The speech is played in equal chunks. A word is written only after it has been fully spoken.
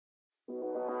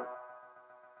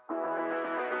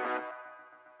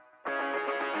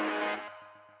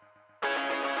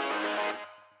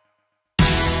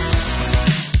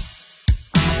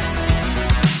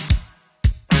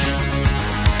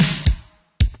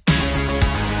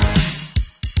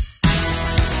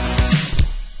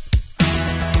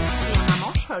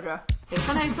hörru.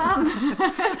 Hejsan.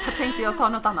 Jag tänkte jag ta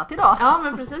något annat idag. Ja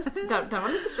men precis, den var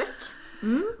lite fräck.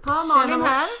 Ja, Malin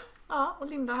här. Ja, och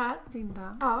Linda här.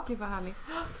 Linda, Ja. Gud vad härligt.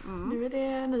 Nu är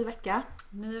det ny vecka.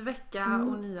 Ny vecka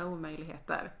och nya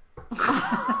omöjligheter.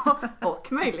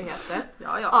 Och möjligheter.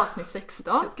 Ja. Avsnitt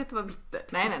 16. Jag ska inte vara bitter.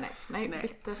 Nej.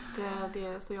 Bittert,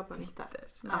 det så jobbar vi inte.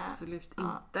 Nej. Absolut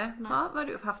Ja. inte. Ja, vad har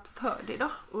du haft för dig då?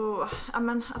 Ja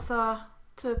men alltså,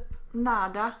 typ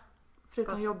nada.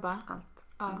 Förutom Fast jobba. Allt.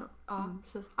 Ja,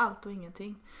 precis. Allt och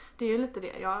ingenting. Det är ju lite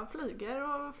det. Jag flyger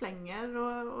och flänger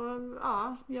och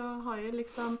ja, jag har ju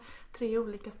liksom 3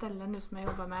 olika ställen nu som jag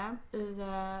jobbar med.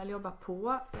 Eller jobbar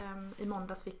på. I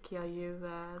måndags fick jag ju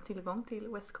tillgång till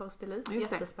West Coast Elite. Just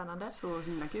det. Jättespännande. Så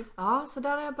himla kul. Ja, så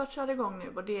där har jag börjat köra igång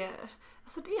nu och det är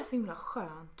så himla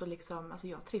skönt och liksom, alltså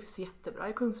jag trivs jättebra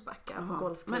i Kungsbacka på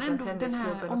golfklubben, men ändå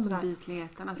tennisklubben den här och sådär.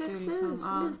 ombytligheten. Att Precis, du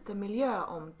liksom, lite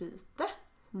miljöombyte.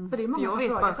 För det är många Jag som vet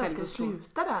frågar bara så här, själv ska du så.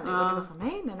 sluta där nu? Ja. Och det var så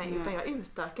nej. Utan jag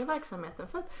utökar verksamheten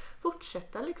för att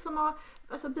fortsätta liksom att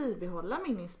alltså, bibehålla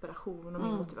min inspiration och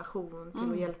min motivation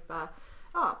till att hjälpa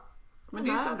Men det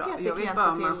är ju så bra. Jag vet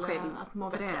bara om man själv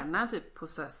tränar typ på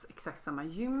så exakt samma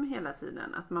gym hela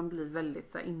tiden. Att man blir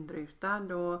väldigt så här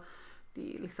inrutad och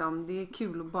det är liksom, det är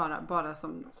kul att bara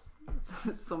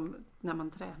som när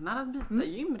man tränar att byta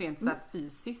gym rent så här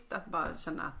fysiskt, att bara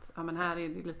känna att ja, men här är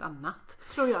det lite annat.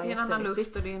 Tror jag det är en annan jätteviktigt.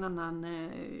 luft och det är en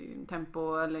annan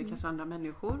tempo eller kanske andra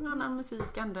människor, en annan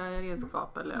musik, andra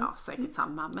redskap eller säkert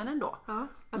samma, men ändå. Ja,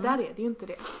 där är det ju inte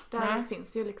det. Där Nej.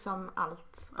 finns ju liksom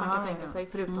allt man kan tänka sig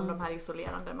förutom de här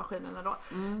isolerande maskinerna då.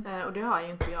 Och det har ju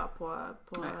inte jag på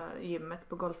gymmet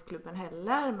på golfklubben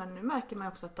heller. Men nu märker man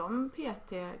också att de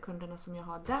PT-kunderna som jag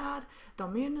har där,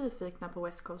 de är ju nyfikna på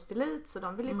West Coast Elite så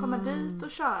de vill ju komma dit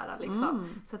och köra liksom.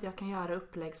 Så att jag kan göra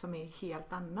upplägg som är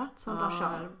helt annat som de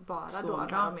kör bara då när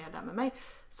de är där med mig.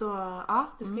 Så ja,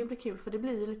 det ska ju bli kul för det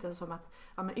blir ju lite som att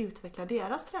utveckla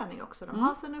deras träning också. De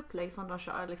har sina upplägg som de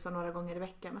kör liksom några gånger i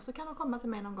veckan. Men så kan de komma till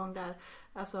mig någon gång där,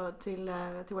 alltså till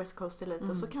West Coast Elite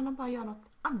och så kan de bara göra något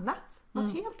annat.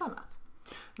 Något helt annat.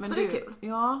 Men så du, det är kul.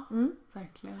 Ja,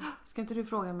 verkligen. Ska inte du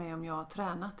fråga mig om jag har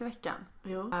tränat i veckan?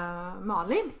 Jo.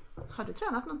 Malin, har du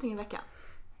tränat någonting i veckan?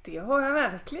 Det har jag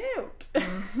verkligen gjort.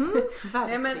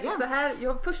 Nej, men så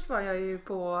här, först var jag ju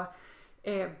på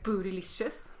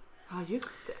Bootylicious. Ja,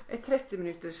 just det. Ett 30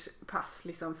 minuters pass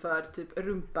liksom för typ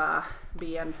rumpa,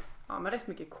 ben, men rätt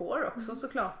mycket core också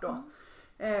såklart då.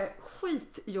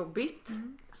 Skitjobbigt,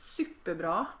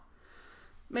 superbra.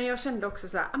 Men jag kände också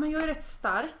så här, men jag är rätt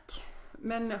stark.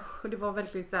 Men det var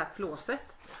verkligen så här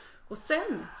flåset. Och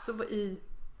sen så var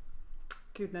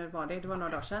gud när var det? Det var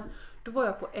några dagar sedan. Då var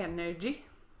jag på Energy.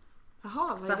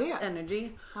 Jaha, vad är det? Sats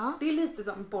Energy. Ja. Det är lite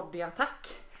som body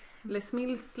attack. Eller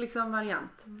Smills liksom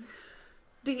variant.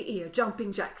 Det är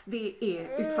jumping jacks, det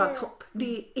är utfallshopp,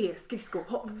 det är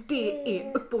skridskohopp, det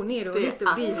är upp och ner och hit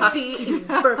och dit, det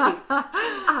är burpees.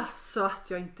 Alltså att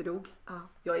jag inte dog.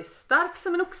 Jag är stark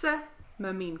som en oxe,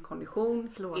 men min kondition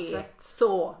är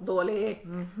så dålig.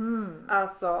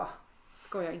 Alltså,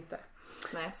 ska jag inte.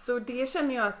 Nej. Så det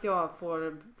känner jag att jag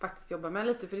får faktiskt jobba med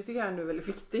lite, för det tycker jag är väldigt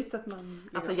viktigt att man...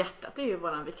 Alltså hjärtat är ju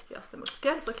vår viktigaste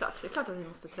muskel såklart. Det är klart att vi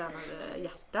måste träna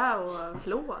hjärta och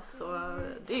flås och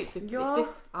det är ju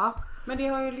superviktigt. Ja. Men det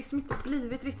har ju liksom inte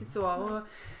blivit riktigt så och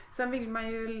sen vill man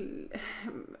ju...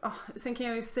 sen kan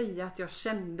jag ju säga att jag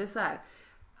kände så här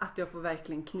att jag får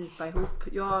verkligen knipa ihop.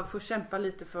 Jag får kämpa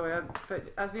lite för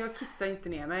alltså jag kissar inte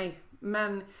ner mig,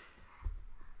 men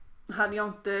hade jag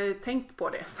inte tänkt på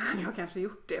det så hade jag kanske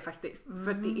gjort det faktiskt.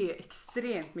 För det är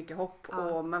extremt mycket hopp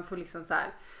och man får liksom så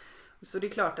här. Så det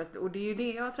är klart att, och det är ju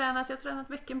det jag har tränat. Jag har tränat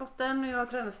bäckenbotten och jag har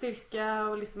tränat styrka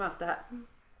och liksom allt det här.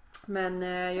 Men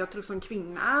jag tror som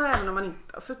kvinna, även om man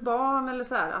inte har fått barn eller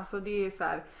så här, alltså det är så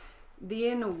här,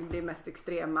 det är nog det mest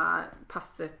extrema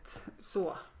passet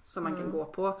så som man kan gå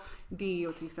på. Det är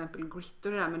ju till exempel grit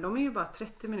och det där, men de är ju bara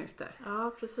 30 minuter.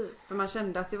 Ja, precis. För man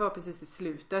kände att det var precis i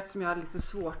slutet som jag hade liksom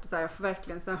svårt att säga, jag får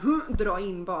verkligen så här, dra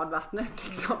in badvattnet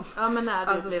liksom. Ja, men när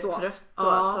du alltså blev så trött då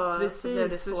ja, så precis, blev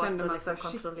det svårt så kände man att liksom så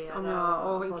här, kontrollera om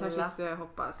jag och kanske hålla. inte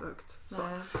hoppa så högt. Så.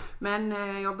 Nej. Men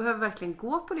jag behöver verkligen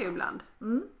gå på det ibland.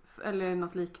 Eller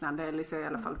något liknande, eller så i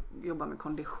alla fall jobba med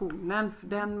konditionen, för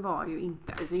den var ju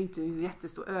inte, alltså inte en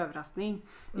jättestor överraskning.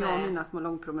 Jag och mina små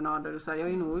långpromenader och så här, jag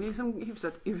är nog liksom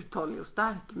hyfsat uthållig och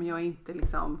stark, men jag är inte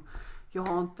liksom, jag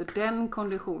har inte den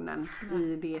konditionen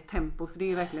i det tempo, för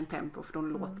det är verkligen tempo från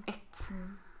låt 1.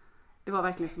 det var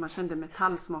verkligen som man kände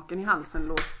metallsmaken i halsen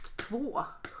låt 2.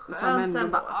 Skönt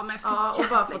ändå. Och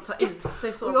bara få ta ut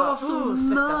sig så. Och jag var så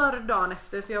mör dagen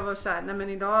efter så jag var såhär, nej men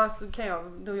idag så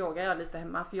då yogar jag lite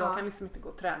hemma för jag kan liksom inte gå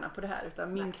och träna på det här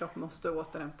utan min kropp måste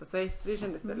återhämta sig, så det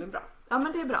kändes väldigt bra. Ja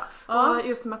men det är bra. Och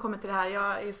just när man kommer till det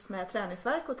här, just med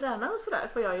träningsverk och träna och sådär,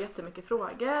 får jag jättemycket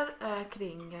frågor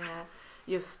kring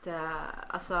just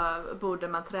alltså borde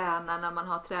man träna när man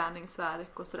har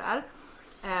träningsverk och sådär.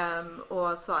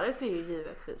 Och svaret är ju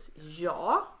givetvis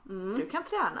ja. Du kan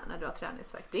träna när du har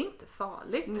träningsvärk. Det är inte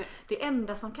farligt. Nej. Det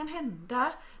enda som kan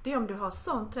hända, det är om du har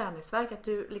sån träningsvärk att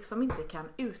du liksom inte kan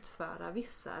utföra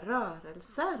vissa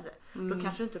rörelser. Då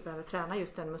kanske du inte behöver träna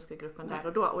just den muskelgruppen där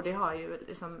och då. Och det har ju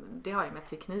med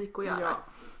teknik att göra.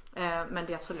 Men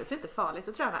det är absolut inte farligt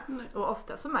att träna. Nej. Och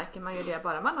ofta så märker man ju det,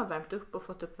 bara man har värmt upp och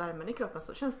fått upp värmen i kroppen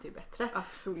så känns det ju bättre.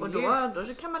 Absolut. Och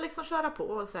då kan man liksom köra på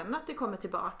och sen att det kommer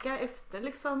tillbaka efter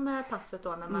liksom passet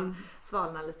då när man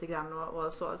svalnar lite grann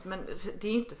och så. Men det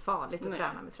är ju inte farligt att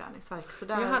träna med träningsvärk. Så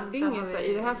där, jag hade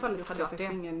i det här fallet hade jag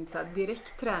faktiskt ingen så här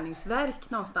direkt träningsvärk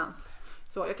någonstans.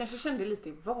 Så jag kanske kände lite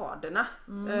i vaderna.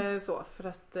 Så, för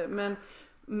att, men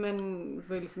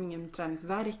det var liksom ingen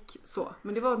träningsvärk så.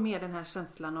 Men det var mer den här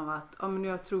känslan av att men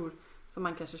jag tror som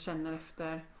man kanske känner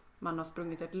efter man har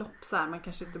sprungit ett lopp så här, man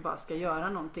kanske inte bara ska göra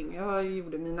någonting. Jag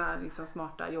gjorde mina liksom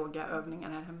smarta yogaövningar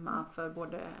här hemma för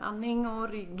både andning och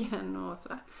ryggen och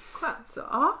sådär. Skönt. Så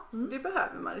så det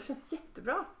behöver man. Det känns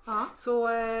jättebra. Ja. Så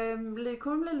det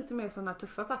kommer bli lite mer sådana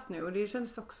tuffa pass nu och det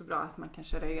känns också bra att man kan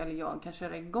jag kan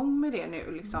köra igång med det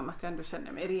nu liksom, att jag ändå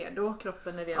känner mig redo.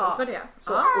 Kroppen är redo för det.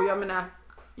 Så, och jag menar,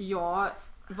 jag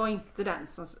var inte den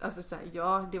som, alltså så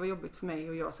här, det var jobbigt för mig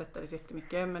och jag svettades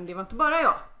jättemycket, men det var inte bara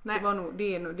jag. Nej.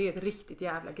 Det är ett riktigt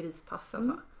jävla grispass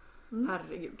alltså.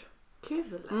 Herregud.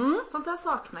 Kul. Sånt där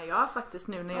saknar jag faktiskt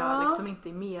nu när jag liksom inte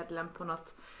är medlem på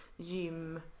något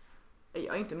gym.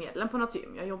 Jag är inte medlem på något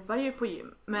gym, jag jobbar ju på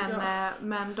gym.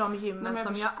 Men de gymmen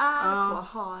som jag är på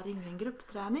har ingen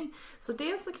gruppträning. Så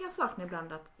dels så kan jag sakna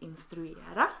ibland att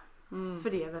instruera. För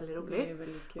det är väldigt roligt. Det är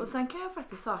väldigt kul. Och sen kan jag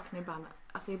faktiskt sakna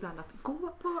ibland att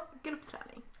gå på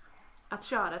gruppträning. Att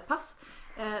köra ett pass.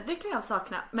 Det kan jag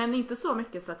sakna. Men inte så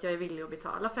mycket så att jag är villig att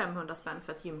betala 500 spänn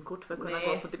för ett gymkort för att kunna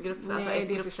gå på ett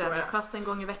gruppträningspass en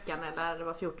gång i veckan eller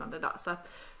var 14:e dag. Så att,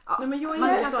 nej, men jag är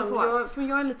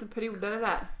en liten periodare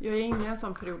där. Jag är inne i en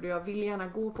sån period och jag vill gärna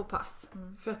gå på pass.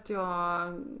 För att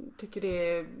jag tycker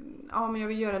det är, men jag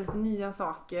vill göra lite nya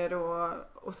saker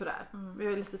och sådär.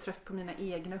 Jag är lite trött på mina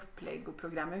egna upplägg och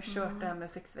program. Jag har kört det här med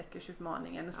 6 veckors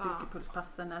utmaningen och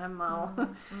styrkepulspassen här hemma och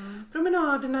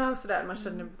promenaderna och sådär. Man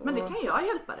känner, men det kan jag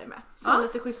hjälpa dig med. Så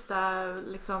lite schyssta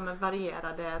liksom,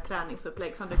 varierade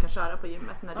träningsupplägg som du kan köra på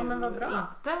gymmet när du inte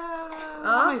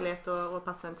har möjlighet att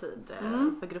passa en tid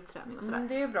för gruppträning och sådär.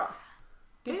 Det är bra.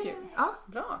 Det är kul. Ja,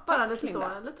 bra. Bara lite så,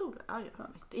 lite ord.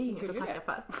 Det är inget att tacka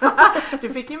för.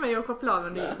 Du fick ju mig att koppla av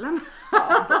under julen.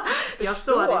 Jag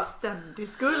står i ständig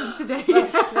skuld till dig.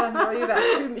 Verkligen, det var ju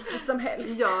värt hur mycket som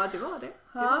helst. Ja, det var det.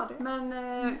 Men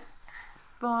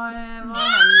vad händer?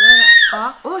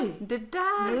 Oj, det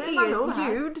där är ett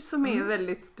ljud som är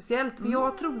väldigt speciellt. För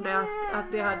jag trodde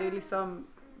att det hade liksom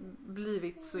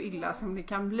blivit så illa som det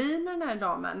kan bli med den här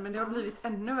damen, men det har blivit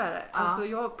ännu värre. Alltså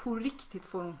jag på riktigt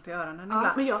får ont i öronen ibland.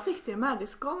 Men jag fick det med, det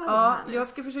ska jag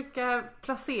ska försöka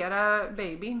placera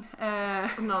babyn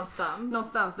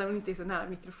någonstans där hon inte är så nära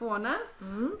mikrofonen.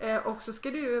 Och så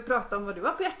ska du prata om vad du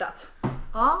har på hjärtat.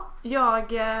 Ja,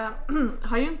 jag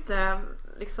har ju inte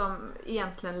liksom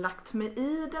egentligen lagt mig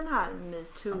i den här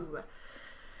MeToo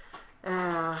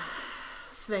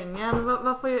svängen.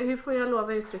 Hur får jag lov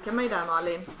att uttrycka mig där,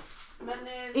 Malin?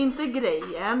 Inte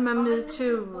grejen, men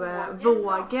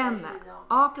MeToo-vågen.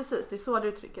 Ja, precis. Det är så du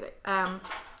uttrycker dig.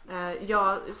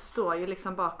 Jag står ju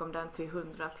liksom bakom den till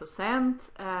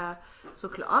 100%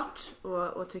 såklart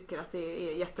och tycker att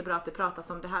det är jättebra att det pratas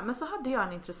om det här. Men så hade jag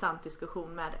en intressant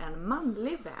diskussion med en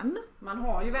manlig vän. Man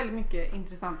har ju väldigt mycket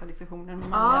intressanta diskussioner med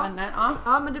manliga vänner.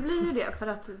 Ja, men det blir ju det för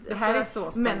att det här är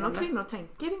så spännande. Män och kvinnor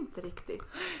tänker inte riktigt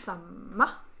samma.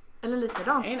 Eller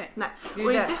likadant. Nej. Det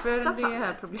är ju därför det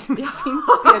här problemet finns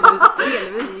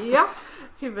delvis. Ja,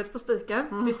 huvudet på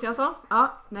spiken. Kristiansson.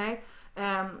 Ja, nej.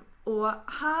 Och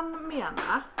han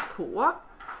menar på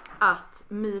att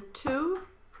MeToo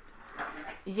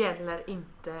gäller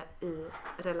inte i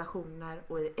relationer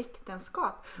och i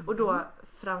äktenskap. Och då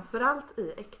framförallt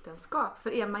i äktenskap.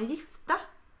 För är man gifta,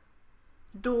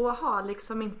 då har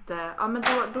liksom inte, men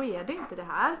då är det inte det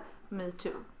här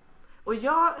MeToo. Och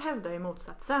jag hävdar ju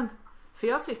motsatsen. För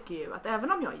jag tycker ju att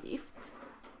även om jag är gift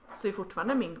så är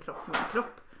fortfarande min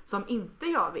kropp som inte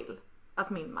jag vill att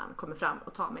min man kommer fram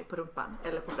och tar mig på rumpan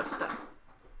eller på brösten.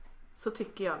 så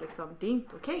tycker jag liksom det är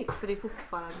inte okej, för det är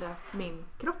fortfarande min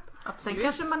kropp. Absolut. Sen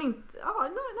kanske man inte,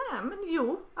 nej men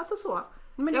jo, alltså så.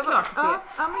 Men det är klart att det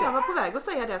ja, men jag var på väg att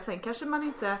säga det. Sen kanske man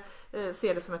inte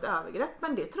ser det som ett övergrepp,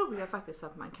 men det tror jag faktiskt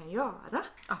att man kan göra.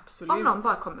 Absolut. Om någon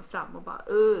bara kommer fram och bara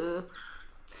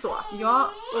så. Ja,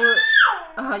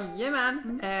 och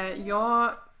jajamän.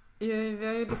 Vi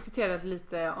har ju diskuterat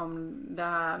lite om det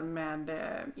här med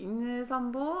min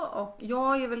sambo, och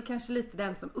jag är väl kanske lite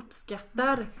den som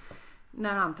uppskattar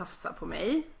när han tafsar på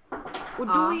mig. Och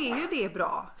då är ju det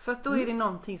bra, för att då är det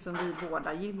någonting som vi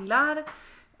båda gillar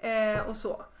och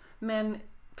så. Men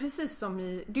precis som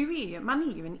man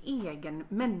är ju en egen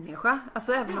människa.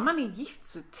 Alltså även om man är gift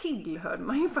så tillhör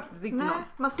man ju faktiskt inte någon.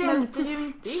 Man smälter ju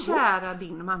inte ihop. Kära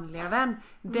din manliga vän,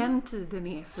 den tiden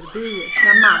är förbi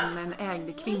när mannen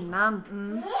ägde kvinnan.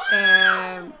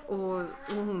 Och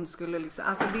hon skulle liksom,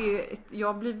 alltså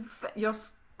jag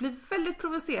blir väldigt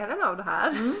provocerad av det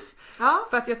här. Ja.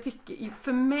 För att jag tycker,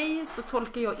 för mig så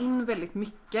tolkar jag in väldigt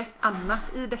mycket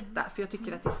annat i detta. För jag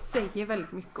tycker att det säger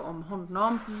väldigt mycket om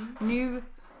honom. Nu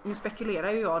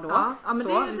spekulerar ju jag då. Ja, men så,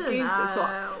 det är vi ska dina inte så.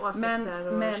 åsikter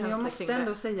och Men jag måste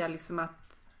ändå säga liksom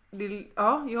att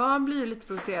jag blir lite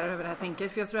provocerad över det här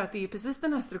tänket. För jag tror att det är precis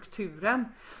den här strukturen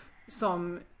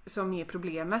som är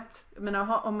problemet. Men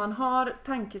om man har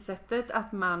tankesättet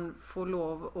att man får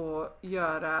lov att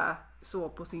göra så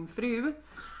på sin fru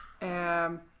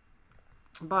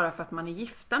bara för att man är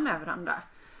gifta med varandra,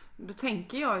 då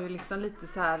tänker jag ju liksom lite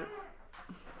så här: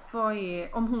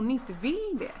 om hon inte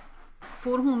vill det,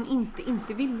 får hon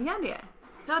inte vilja det?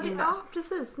 Ja,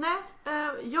 precis. Nej,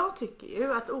 jag tycker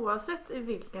ju att oavsett i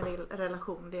vilken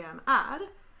relation det än är,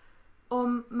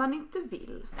 om man inte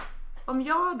vill, om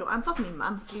jag då, antar att min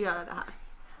man skulle göra det här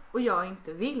och jag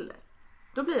inte vill,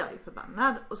 då blir jag ju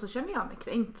förbannad och så känner jag mig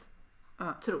kränkt.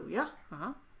 Tror jag.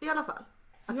 I alla fall.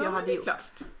 Att jag hade gjort.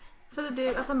 Klart. För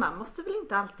det, alltså man måste väl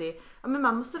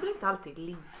inte alltid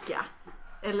ligga.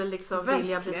 Eller liksom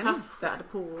vilja bli tafsad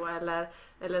på.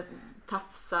 Eller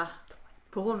tafsa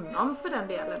på honom för den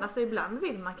delen. Alltså ibland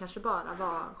vill man kanske bara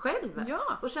vara själv.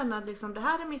 Ja. Och känna liksom, det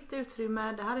här är mitt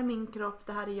utrymme. Det här är min kropp.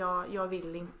 Det här är jag. Jag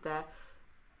vill inte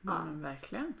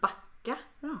verkligen backa.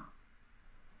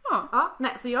 Ja,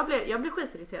 nej, så jag blev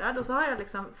skitirriterad, och så har jag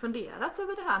liksom funderat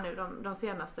över det här nu de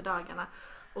senaste dagarna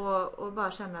och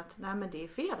bara känner att nej, men det är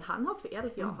fel, han har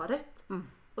fel, jag har rätt.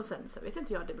 Och sen så vet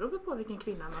inte jag, det beror väl på vilken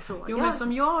kvinna man frågar. Jo, men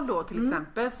som jag då till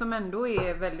exempel, som ändå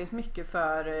är väldigt mycket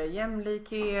för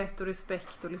jämlikhet och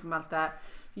respekt och liksom allt det här.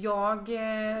 Jag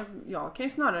kan ju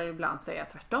snarare ibland säga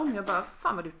tvärtom. Jag bara,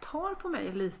 fan vad du tar på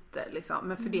mig lite liksom.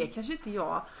 Men för det kanske inte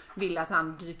jag vill att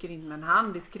han dyker in med en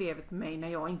hand i skrevet till mig när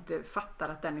jag inte fattar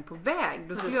att den är på väg.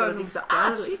 Då skulle jag liksom,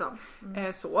 liksom.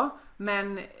 Så.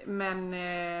 Men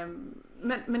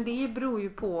det beror ju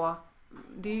på,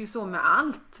 det är ju så med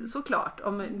allt såklart.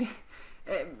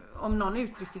 Om någon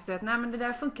uttrycker sig att nej, men det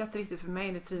där funkar inte riktigt för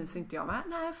mig, det trivs inte jag med.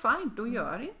 Nej, fine, då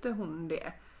gör inte hon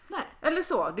det. Nej. Eller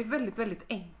så, det är väldigt, väldigt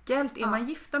enkelt. Är man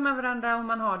gifta med varandra och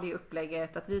man har det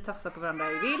upplägget att vi tafsar på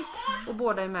varandra i vilt och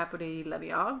båda är med på det, gillar det,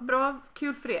 ja, bra,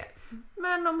 kul för er.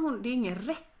 Men det är ingen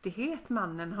rättighet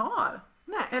mannen har.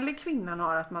 Nej. Eller kvinnan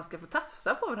har, att man ska få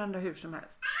tafsa på varandra hur som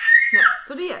helst. Nej,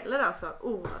 så det gäller alltså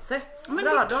oavsett. Men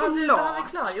bra, det är då har vi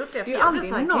klargjort det. Det är ju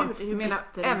aldrig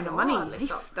även om man är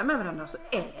gifta med varandra så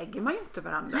äger man ju inte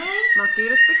varandra. Man ska ju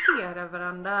respektera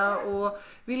varandra och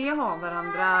vilja ha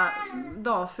varandra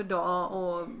dag för dag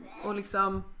och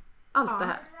liksom allt det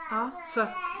här. Ja. Så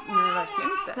att, nej,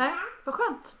 verkligen inte. Nej, vad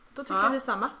skönt. Då tycker vi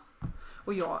samma.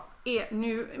 Och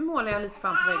nu målar jag lite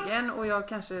fan på väggen och jag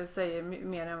kanske säger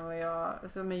mer än vad jag...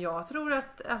 Alltså, men jag tror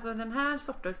att alltså, den här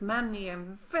sortens män är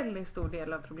en väldigt stor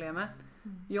del av problemet.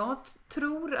 Jag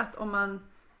tror att om man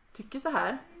tycker så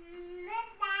här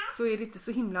så är det inte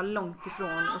så himla långt ifrån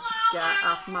att tycka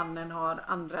att mannen har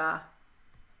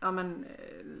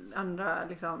andra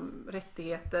liksom,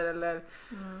 rättigheter eller...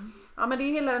 Ja, men det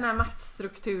är hela den här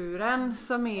maktstrukturen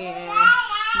som är...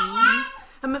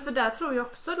 Ja, men för där tror jag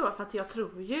också då, för att jag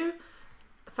tror ju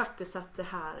faktiskt att det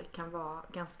här kan vara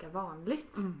ganska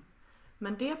vanligt.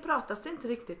 Men det pratas det inte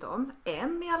riktigt om,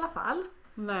 än i alla fall.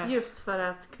 Nej. Just för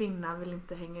att kvinnan vill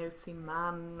inte hänga ut sin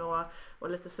man och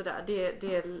lite sådär.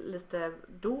 Det är lite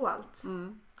dolt.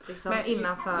 Liksom men,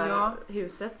 innanför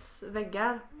husets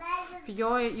väggar. För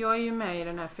jag är ju med i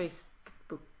den här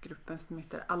Facebookgruppen som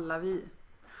heter Alla vi.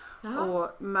 Jaha.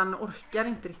 Och man orkar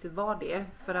inte riktigt vara det.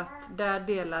 För att där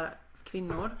delar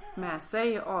kvinnor med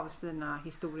sig av sina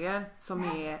historier som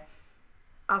är,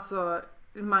 alltså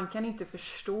man kan inte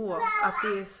förstå att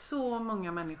det är så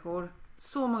många människor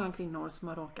så många kvinnor som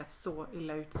har råkat så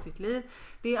illa ut i sitt liv.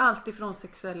 Det är allt ifrån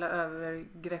sexuella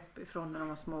övergrepp ifrån när de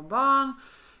var små barn.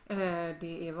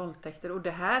 Det är våldtäkter. Och det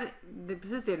är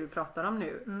precis det du pratar om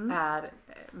nu. Är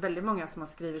väldigt många som har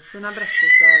skrivit sina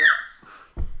berättelser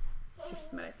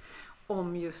tyst med dig,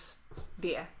 om just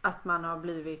det. Att man har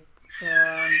blivit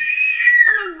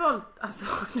alltså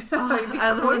nu har jag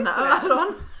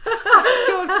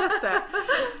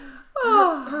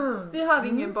vi har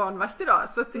ingen barnvakt idag,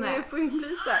 så att det får ju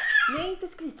bli så här. Nej,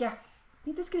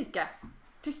 inte skrika.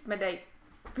 Tyst med dig,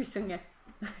 pysunge.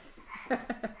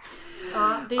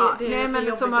 Det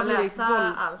men som har blivit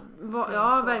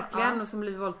verkligen, och som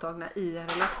blivit våldtagna i en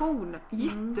relation.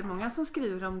 Jättemånga som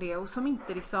skriver om det och som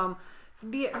inte liksom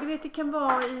det kan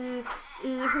vara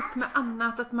ihop med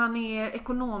annat, att man är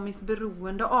ekonomiskt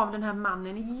beroende av den här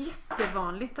mannen. Det är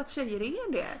jättevanligt att tjejer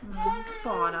är det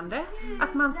fortfarande.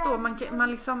 Att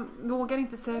man liksom vågar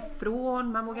inte säga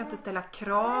ifrån, man vågar inte ställa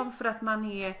krav för att man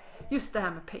är just det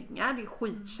här med pengar, det är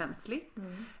skitkänsligt.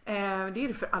 Det är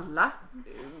det för alla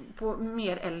på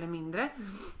mer eller mindre.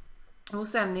 Och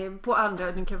sen på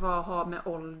andra, det kan ha med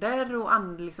ålder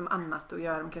och liksom annat att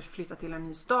göra. De kanske flyttar till en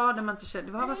ny stad där man inte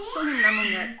känner. Det har varit så himla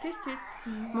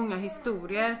många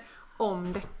historier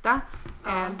om detta.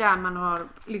 Där man har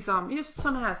liksom just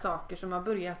sådana här saker som har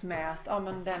börjat med att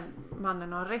men den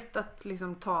mannen har rätt att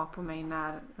liksom ta på mig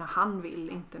när han vill,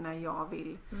 inte när jag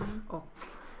vill.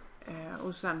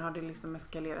 Och sen har det liksom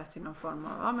eskalerat till någon form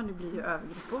av men det blir ju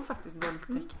övergrepp och faktiskt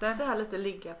våldtäkter. Det här lite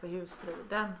ligga för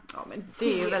husfriden. Ja, men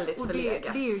det är ju väldigt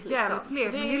förlegat. Det är ju jävligt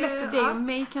förlegat. Men det är lätt för dig och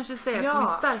mig kanske säga som är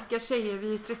starka tjejer.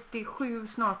 Vi är 37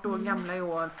 snart år gamla i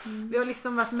år. Vi har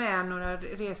liksom varit med några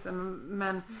resor,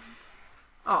 men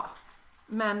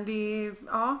men det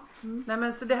nej,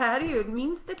 men så det här är ju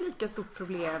minst ett lika stort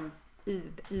problem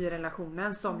i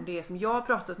relationen som det som jag har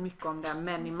pratat mycket om, där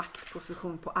män i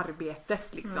maktposition på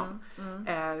arbetet liksom.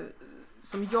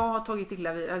 Som jag har tagit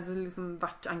illa vid, alltså liksom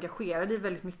varit engagerad i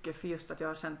väldigt mycket, för just att jag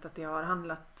har känt att det har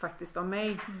handlat faktiskt om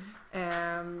mig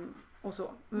och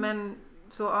så. Men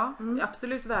så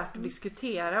absolut värt att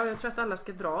diskutera, och jag tror att alla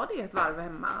ska dra det ett varv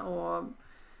hemma. Och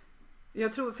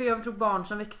jag tror barn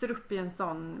som växer upp i en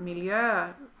sån miljö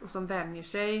och som vänjer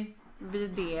sig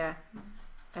vid det,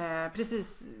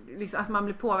 precis liksom, att man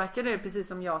blir påverkad, är precis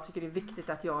som jag tycker det är viktigt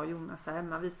att jag och Jonas här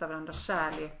hemma visar varandra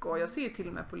kärlek. Och jag ser till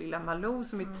och med på lilla Malou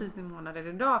som är 10 månader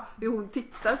idag, hon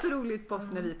tittar så roligt på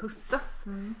oss när vi pussas,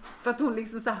 för att hon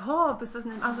liksom såhär, pussas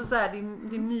ni? Alltså såhär,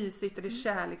 det är mysigt och det är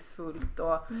kärleksfullt,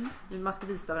 och man ska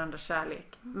visa varandra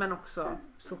kärlek, men också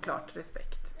såklart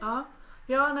respekt.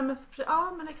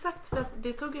 Men exakt, för att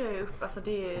det tog jag ju upp, alltså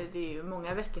det är ju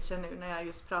många veckor sedan nu när jag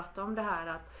just pratade om det här,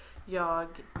 att jag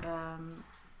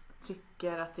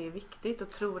tycker att det är viktigt och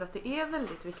tror att det är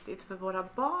väldigt viktigt för våra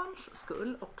barns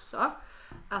skull också,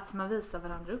 att man visar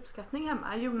varandra uppskattning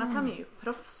hemma. Jonathan är ju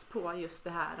proffs på just det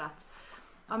här att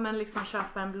liksom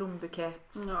köpa en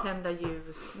blombukett, tända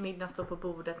ljus, middagen står på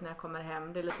bordet när jag kommer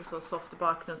hem. Det är lite så soft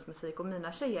bakgrundsmusik, och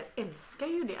mina tjejer älskar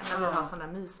ju det när vi har sådana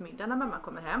mysmiddag när mamma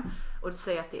kommer hem. Och du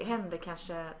säger att det händer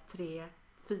kanske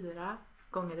 3-4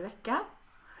 gånger i veckan.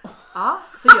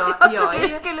 Så jag trodde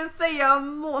du skulle säga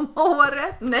om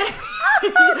året. Nej.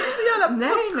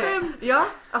 Nej. Ja,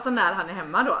 alltså när han är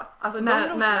hemma då. Alltså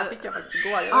när fick jag faktiskt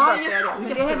igår. Jag vill bara säga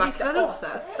det. Det är vackra rosor.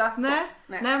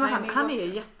 Nej, men han är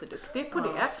jätteduktig på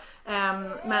det.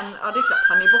 Men det är klart,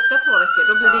 han är borta 2 veckor,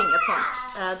 då blir det inget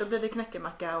sånt. Då blir det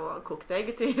knäckemacka och kokt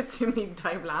ägg till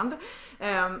middag ibland.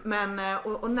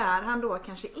 Och när han då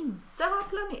kanske inte har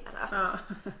planerat,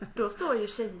 då står ju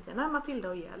tjejerna, Matilda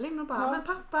och Elin, och bara, men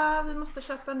pappa, vi måste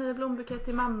köpa en ny blombukett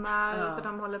till mamma, för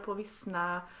de håller på att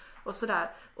vissna och sådär.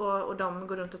 Och de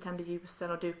går runt och tänder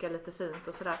ljusen och dukar lite fint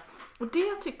och sådär. Och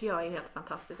det tycker jag är helt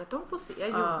fantastiskt, att de får se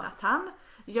Jonathan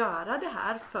göra det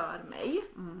här för mig.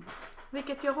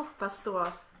 Vilket jag hoppas då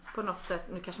på något sätt,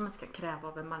 nu kanske man inte ska kräva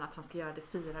av en man att han ska göra det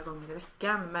 4 gånger i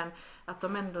veckan, men att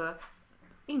de ändå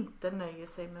inte nöjer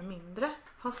sig med mindre.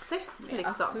 Har sett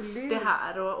liksom det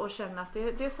här och känner att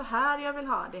det är så här jag vill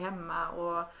ha det hemma,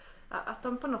 och att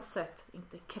de på något sätt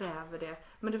inte kräver det,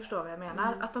 men du förstår vad jag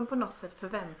menar, att de på något sätt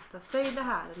förväntar sig det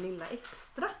här lilla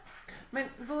extra. Men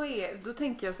då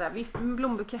tänker jag så här, visst,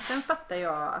 blombuketten fattar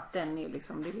jag att den är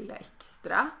liksom det lilla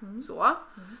extra så,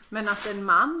 men att en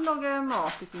man lagar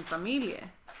mat i sin familj,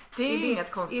 det är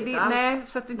inget konstigt alls. Nej,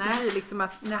 så att det inte blir liksom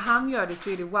att när han gör det så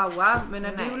är det wow, men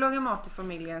när du lagar mat i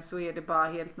familjen så är det bara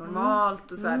helt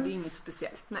normalt och så här, det är inget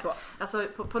speciellt. Så. Alltså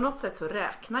på något sätt så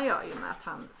räknar jag ju med att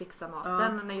han fixar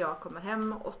maten när jag kommer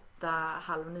hem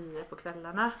 8:30 på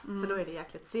kvällarna, för då är det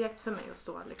jäkligt segt för mig att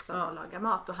stå liksom och laga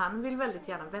mat, och han vill väldigt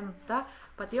gärna vänta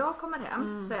på att jag kommer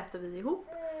hem, så äter vi ihop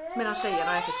medan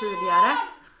tjejerna äter tidigare.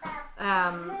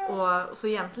 Och så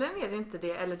egentligen är det inte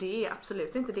det, eller det är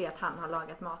absolut inte det att han har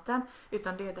lagat maten,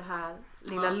 utan det är det här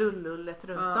lilla lullullet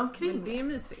runt omkring. Men det är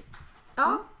mysigt.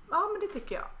 Ja, men det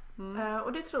tycker jag.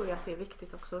 Och det tror jag att det är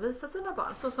viktigt också att visa sina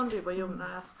barn, så som du och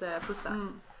Jonas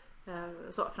pussas.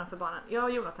 Så framför barnen. Jag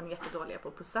och Jonathan är jättedåliga på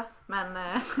att pussas, men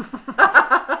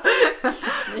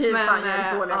Ni är fan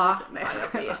jävligt dåliga. ja, Nej,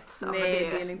 jag vet. Nej,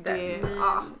 det är inte.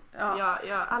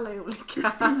 Alla är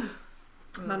olika.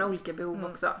 Man har olika behov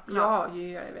också. Jag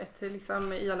vet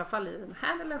liksom, i alla fall i den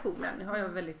här relationen har jag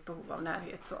väldigt behov av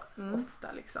närhet så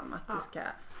ofta liksom att det ska.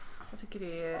 Jag tycker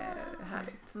det är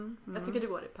härligt. Jag tycker det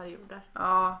går i perioder.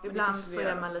 Ja, ibland så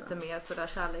är man lite mer sådär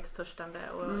kärlekstörstande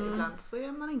och ibland så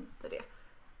är man inte det.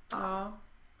 Ja,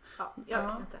 jag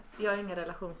vet inte. Jag är ingen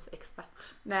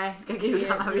relationsexpert. Nej, ska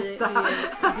gudarna veta. Det är inte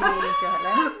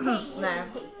heller.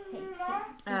 Nej.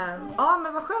 Ja,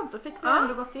 men vad skönt. Då fick vi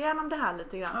ändå gått igenom det här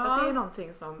lite grann. För att det är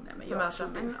någonting som jag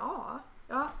känner.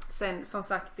 Sen som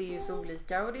sagt, det är ju så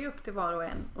olika och det är upp till var och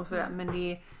en och sådär. Men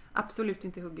det är absolut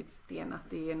inte hugget i sten att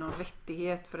det är någon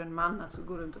rättighet för en man att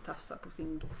gå runt och tafsa på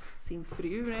sin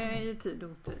fru i tid och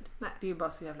otid. Nej. Det är ju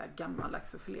bara så jävla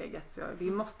gammaldags och förlegat. Så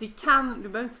du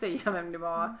behöver inte säga vem det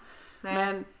var. Nej,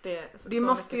 men det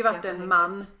måste ju varit en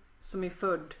man som är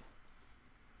född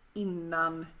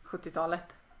innan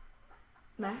 70-talet.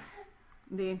 Nej.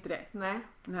 Det är inte det.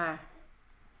 Nej.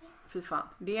 Fy fan.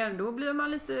 Då blir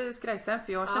man lite skrajsen,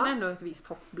 för jag känner ändå ett visst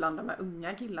hopp bland de här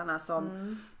unga killarna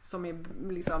som är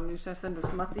liksom, nu känns det ändå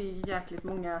som att det är jäkligt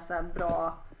många så här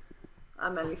bra,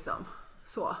 men liksom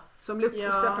så, som blir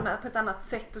uppfostrade på ett annat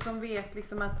sätt och som vet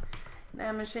liksom att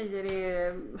nej, men tjejer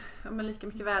är lika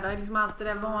mycket värda, liksom allt det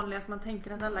där vanliga som man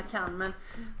tänker att alla kan, men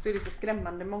så är det så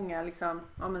skrämmande många liksom,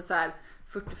 så här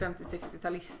 40, 50,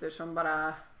 60-talister som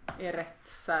bara är rätt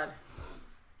så här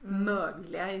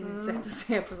mögliga i sitt sätt att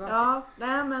se på saker.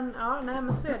 Nej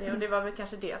men så är det, och det var väl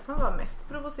kanske det som var mest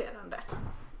provocerande,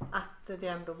 att det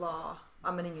ändå var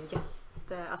ingen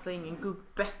jätte, alltså ingen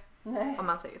gubbe, om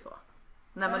man säger så.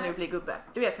 När man nu blir gubbe,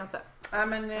 det vet jag inte.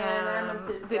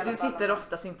 Det sitter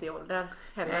oftast inte i ålder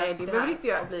heller. Nej, det behöver inte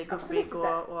göra. Att bli gubbig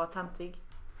och tantig.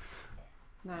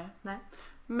 Nej.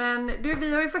 Men du,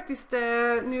 vi har ju faktiskt,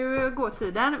 nu går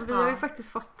tiden, vi har ju faktiskt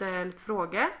fått lite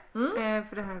frågor.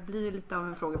 För det här blir ju lite av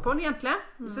en frågepodd egentligen.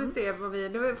 Så vi ser vad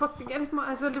vi har fått,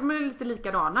 alltså de är lite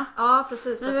likadana. Ja,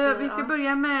 precis. Vi ska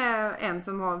börja med en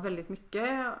som har väldigt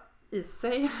mycket i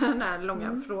sig, den här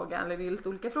långa frågan, eller det är lite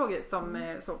olika frågor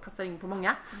som så passar in på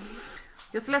många.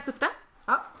 Jag ska läsa upp den.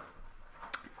 Ja.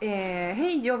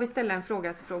 Hej, jag vill ställa en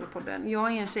fråga till Frågepodden.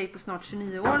 Jag är en tjej på snart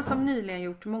 29 år som nyligen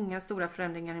gjort många stora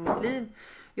förändringar i mitt liv.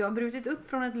 Jag har brutit upp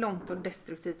från ett långt och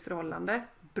destruktivt förhållande.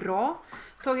 Bra.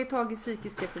 Tagit tag i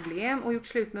psykiska problem och gjort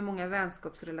slut med många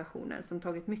vänskapsrelationer som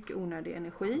tagit mycket onödig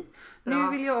energi. Bra.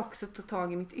 Nu vill jag också ta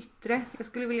tag i mitt yttre. Jag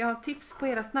skulle vilja ha tips på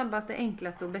era snabbaste,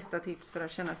 enklaste och bästa tips för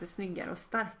att känna sig snyggare och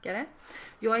starkare.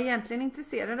 Jag är egentligen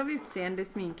intresserad av utseende,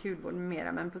 smink, hudvård med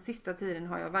mera, men på sista tiden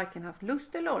har jag varken haft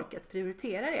lust eller ork att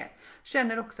prioritera det.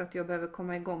 Känner också att jag behöver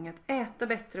komma igång att äta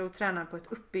bättre och träna på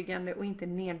ett uppbyggande och inte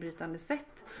nedbrytande sätt.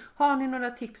 Har ni några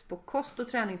tips på kost och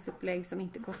träningsupplägg som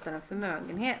inte kostar en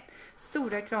förmögenhet?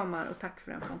 Stora kramar och tack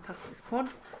för en fantastisk podd.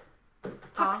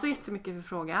 Tack så jättemycket för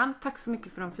frågan. Tack så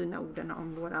mycket för de fina orden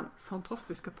om våran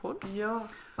fantastiska podd.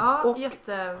 Och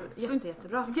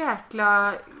jättebra.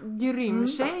 Jäkla grym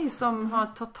tjej som har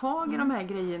tagit tag i de här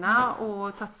grejerna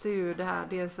och tagit sig ur det här.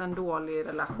 Dels en dålig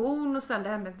relation och sen det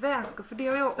här med vänskap. För det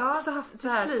har jag också haft så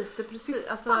här. Det sliter precis.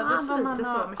 Alltså det sliter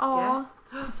så mycket. Ja,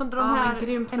 som de här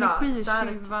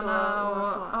energitjuvarna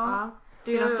och så.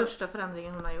 Det är den största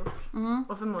förändringen hon har gjort.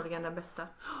 Och förmodligen den bästa.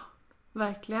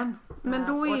 Verkligen. Men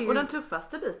då är och den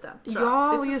tuffaste biten.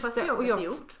 Ja, det tuffaste jobbet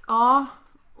gjort. Ja.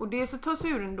 Och det så tas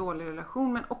ur en dålig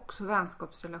relation, men också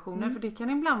vänskapsrelationer. För det kan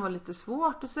ibland vara lite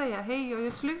svårt att säga hej, jag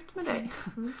gör slut med dig.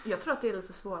 Jag tror att det är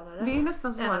lite svårare. Det är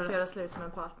nästan svårare än att göra slut med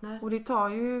en partner. Och det tar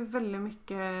ju väldigt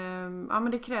mycket,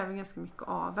 men det kräver ganska mycket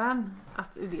av en.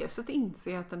 Att dels att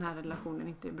inse att den här relationen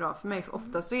inte är bra för mig. För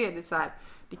ofta så är det så här,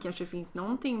 det kanske finns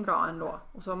någonting bra ändå.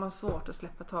 Och så har man svårt att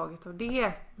släppa taget av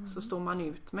det. Så står man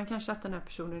ut. Men kanske att den här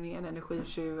personen är en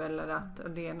energitjuv eller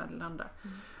att det ena eller det andra.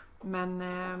 Men det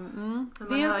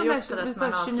är en sån där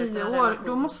som 29 år,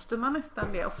 då måste man nästan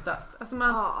det oftast. Alltså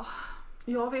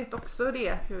jag vet också det,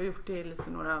 att jag har gjort det i lite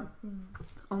några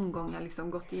omgångar,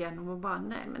 liksom gått igenom och bara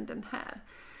nej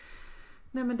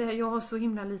men jag har så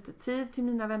himla lite tid till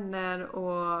mina vänner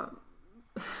och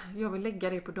jag vill lägga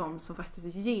det på dem som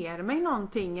faktiskt ger mig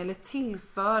någonting eller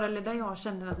tillför, eller där jag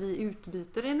känner att vi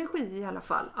utbyter energi i alla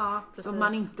fall. Ja, precis. Så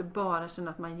man inte bara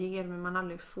känner att man ger men man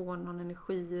aldrig får någon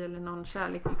energi eller någon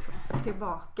kärlek liksom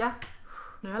tillbaka.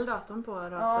 Nu höll datorn på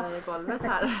att rasa i golvet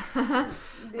här.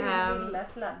 Det är lilla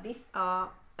fladdis.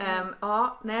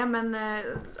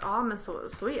 Men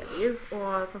så är det ju.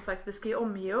 Och som sagt, vi ska ju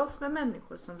omge oss med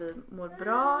människor som vi mår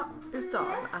bra utav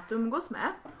att umgås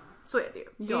med. Så är det ju.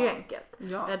 Det är ju enkelt. Ja.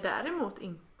 Jag har däremot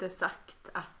inte sagt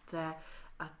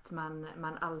att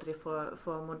man aldrig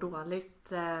får må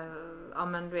dåligt.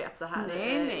 Men du vet så här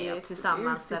nej,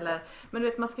 tillsammans eller, men du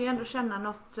vet man ska ju ändå känna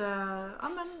något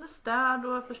stöd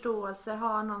och förståelse,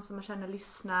 ha någon som man känner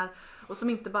lyssnar och som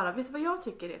inte bara, vet du vad jag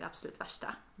tycker är det absolut värsta?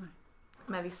 Nej.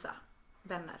 Med vissa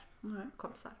vänner,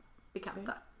 kompisar,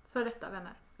 bekanta, för detta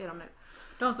vänner är de nu.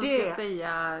 De som ska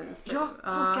säga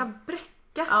som ska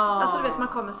bräcka. Alltså du vet man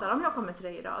kommer så här, om jag kommer till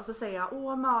dig idag och så säger jag,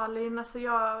 åh Malin, alltså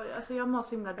jag mår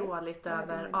så himla dåligt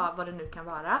över vad det nu kan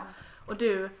vara. Och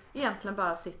du egentligen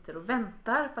bara sitter och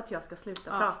väntar på att jag ska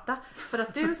sluta prata. För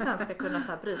att du sen ska kunna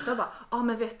så här bryta och bara,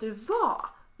 men vet du vad?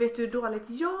 Vet du hur dåligt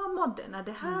jag mådde när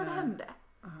det här hände?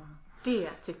 Det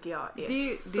tycker jag är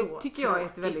det tycker jag är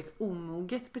ett väldigt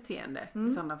omoget beteende.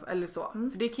 Eller så.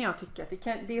 För det kan jag tycka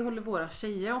att det håller våra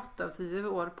tjejer 8 och 10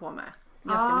 år på med.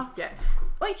 Ganska mycket.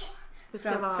 Oj!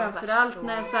 Framförallt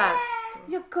när så här,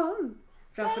 jag kom.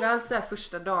 Framförallt så här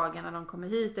första dagarna de kommer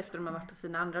hit efter de har varit hos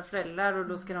sina andra föräldrar och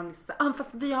då ska de liksom säga,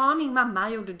 fast min mamma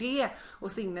gjorde det.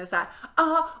 Och Signe så här,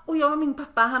 och jag och min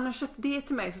pappa, han har köpt det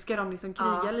till mig. Så ska de liksom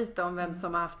kriga lite om vem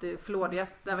som har haft det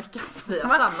flådigast den veckan. Vi har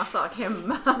samma sak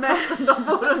hemma. De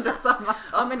bor under samma tak.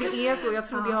 Ja men det är så, jag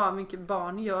tror det har mycket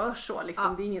barn gör så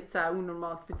liksom. Det är inget så här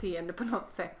onormalt beteende på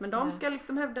något sätt. Men de ska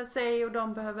liksom hävda sig och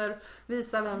de behöver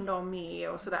visa vem de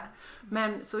är och sådär.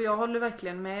 Men så jag håller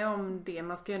verkligen med om det.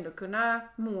 Man ska ju ändå kunna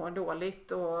må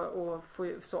dåligt och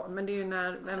få så. Men det är ju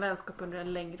när en vänskap under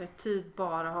en längre tid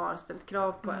bara har ställt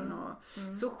krav på en.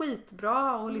 Och så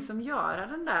skitbra och liksom göra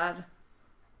den där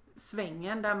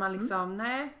svängen där man liksom,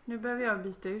 nej, nu behöver jag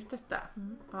byta ut detta.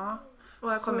 Ja.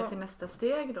 Och jag kommer till nästa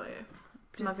steg då ju.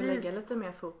 Precis. Man vill lägga lite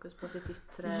mer fokus på sitt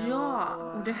yttre. Ja,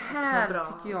 och det här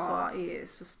tycker jag är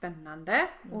så spännande.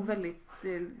 Och väldigt,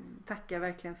 tackar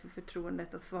verkligen för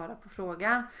förtroendet att svara på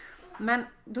frågan. Men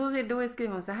då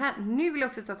skriver hon så här. Nu vill jag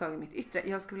också ta tag i mitt yttre.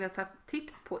 Jag skulle vilja ta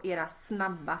tips på era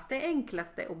snabbaste,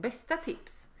 enklaste och bästa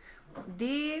tips.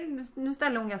 Nu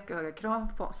ställer hon ganska höga krav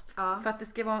på oss. För att det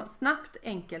ska vara snabbt,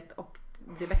 enkelt och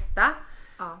det bästa.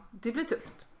 Det blir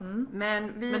tufft.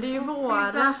 Men det är ju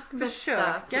våra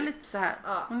försöka tips. Lite så här.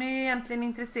 Hon är egentligen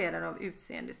intresserad av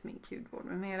utseende, smink, hudvård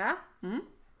med mera.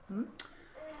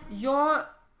 Ja,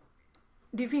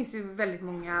 det finns ju väldigt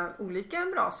många olika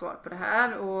bra svar på det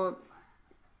här. Och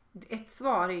ett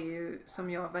svar är ju, som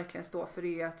jag verkligen står för,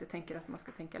 är att jag tänker att man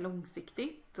ska tänka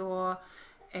långsiktigt.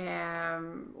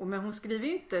 Men hon skriver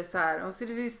ju inte så här, hon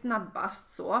skriver ju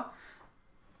snabbast så.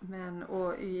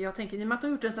 Och jag tänker, i och med att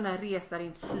hon gjort en sån här resa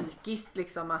rent psykiskt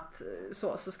liksom, att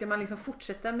så ska man liksom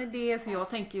fortsätta med det. Så jag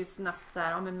tänker ju snabbt så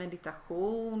här, med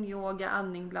meditation, yoga,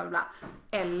 andning, bla bla.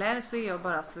 Eller så är jag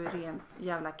bara så rent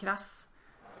jävla krass.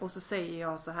 Och så säger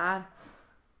jag så här,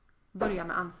 börja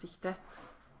med ansiktet.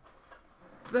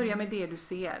 Börja med det du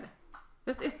ser.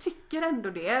 Jag tycker ändå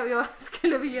det. Och jag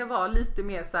skulle vilja vara lite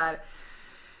mer så här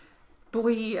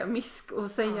bohemisk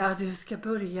och säga att du ska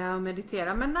börja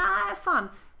meditera. Men nej, fan.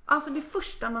 Alltså det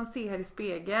första man ser i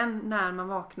spegeln när man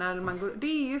vaknar eller man går, det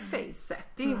är ju facet,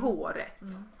 det är håret.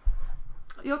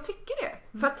 Jag tycker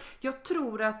det. För att jag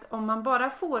tror att om man bara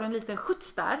får en liten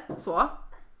skjuts där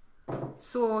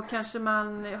så kanske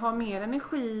man har mer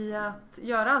energi att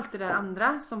göra allt det där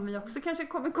andra som vi också kanske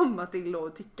kommer komma till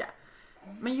och tycka.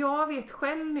 Men jag vet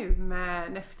själv nu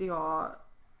efter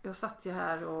jag satt ju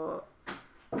här och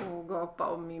gapa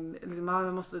om min, liksom,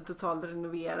 jag måste totalt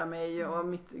renovera mig och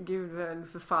mitt gud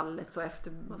förfallet så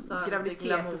efter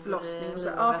graviditet och förlossning och så.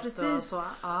 Ja, precis.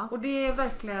 Och det är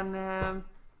verkligen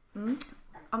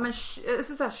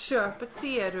så här, köp ett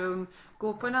serum,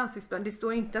 gå på en ansiktsbehandling. Det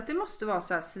står inte att det måste vara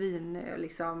så här svin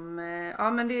liksom,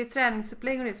 men det är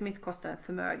träningsupplägg och det som inte kostar en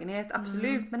förmögenhet,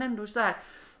 absolut, men ändå så här,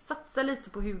 satsa lite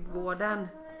på hudvården.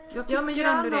 Jag tycker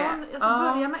ändå det.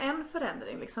 Börja med en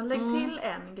förändring liksom. Lägg till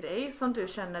en grej som du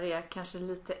känner är kanske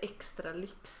lite extra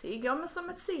lyxig. Ja, men som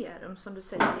ett serum som du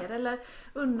säger. Eller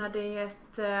unna dig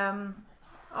ett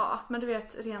men du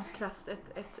vet, rent krasst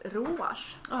ett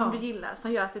rouge som du gillar.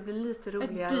 Som gör att det blir lite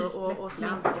roligare att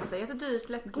sminka sig. Ett dyrt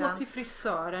läppglans. Gå till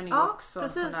frisören är också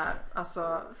precis. Sån där,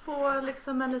 alltså. Få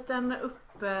liksom en liten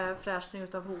uppfräschning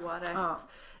utav håret.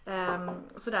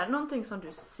 Så det är någonting som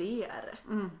du ser.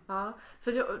 Ja,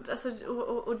 för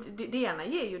det ena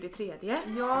ger ju det tredje.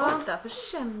 Ja. Ofta för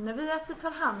känner vi att vi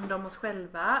tar hand om oss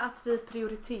själva, att vi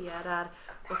prioriterar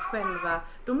oss själva,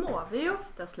 då mår vi ju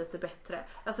oftast lite bättre.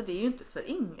 Alltså det är ju inte för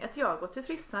inget. Jag går till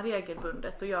frissan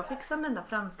regelbundet och jag fixar mina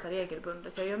fransar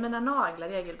regelbundet. Jag gör mina naglar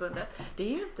regelbundet. Det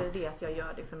är ju inte det att jag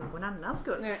gör det för någon annans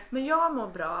skull. Nej. Men jag mår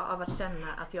bra av att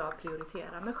känna att jag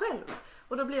prioriterar mig själv.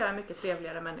 Och då blir jag en mycket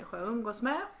trevligare människa att umgås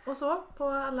med och så på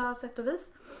alla sätt och vis.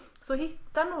 Så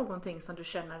hitta någonting som du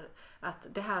känner att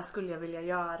det här skulle jag vilja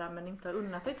göra men inte har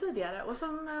unnat dig tidigare. Och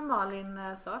som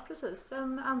Malin sa precis,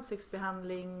 en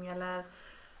ansiktsbehandling eller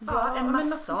en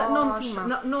massage. Någonting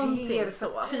man ser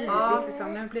så tydligt. Ja.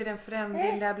 Liksom. Nu blir det en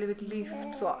förändring, det har blivit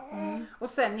lyft så. Och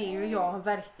sen är ju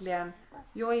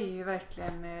jag är ju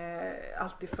verkligen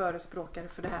alltid förespråkare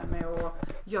för det här med att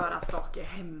göra saker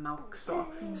hemma också.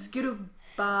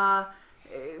 Skrubba,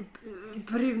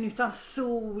 brun utan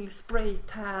sol,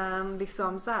 spraytan,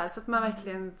 liksom så här. Så att man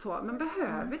verkligen man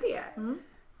behöver det.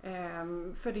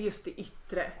 För det är just det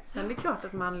yttre. Sen är det klart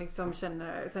att man liksom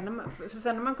känner, sen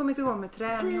när man kommit igång med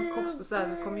träning och kost och så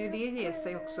här, så kommer ju det ge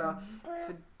sig också.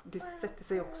 För det sätter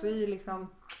sig också i liksom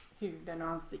huden och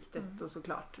ansiktet och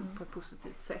såklart på ett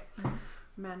positivt sätt.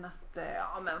 Men att,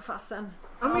 men fasen.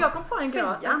 Ja, men jag kom på en grej.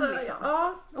 Liksom.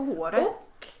 Ja, och håret.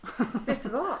 Och, vet du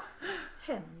vad?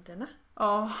 Händerna.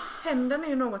 Ja. Händerna är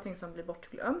ju någonting som blir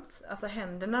bortglömt. Alltså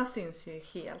händerna syns ju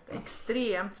helt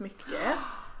extremt mycket.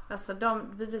 Alltså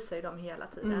vi visar ju dem hela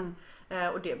tiden.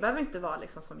 Och det behöver inte vara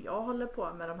liksom som jag håller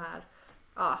på med de här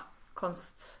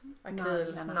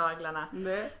konstakrylnaglarna.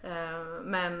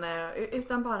 Men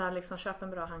utan bara liksom köpa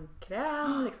en bra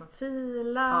handkräm, liksom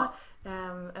fila,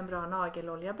 en bra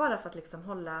nagelolja bara för att liksom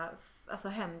hålla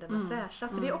händerna fräscha.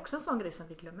 För det är också en sån grej som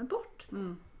vi glömmer bort.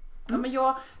 Ja, men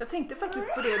jag tänkte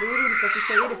faktiskt på det. Det är roligt att du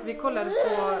säger det, för vi kollade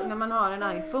på när man har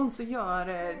en iPhone så gör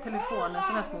telefonen sådana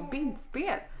här små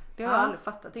bildspel. Det har jag aldrig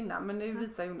fattat innan, men det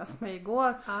visade Jonas mig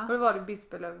igår. Och då var det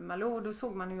bildspel över Malou. Då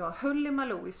såg man hur jag höll i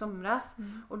Malou i somras.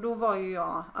 Och då var ju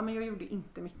jag gjorde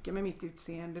inte mycket med mitt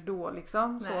utseende då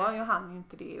liksom. Så jag hann ju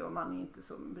inte det och man är inte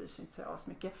så, bryr sig inte så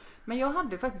mycket. Men jag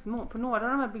hade faktiskt på några av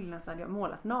de här bilderna så hade jag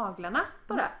målat naglarna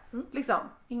bara. Liksom,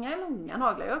 inga långa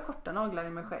naglar, jag har korta naglar i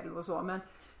mig själv och så, men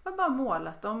jag har bara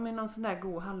målat dem i någon sån där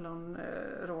god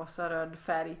hallonrosa röd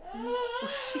färg. Och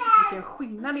shit vilken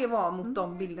skillnad det var mot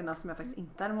de bilderna som jag faktiskt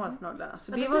inte hade målat naglarna.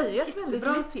 Så det var ett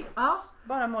jättebra tips. Ja.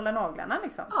 Bara måla naglarna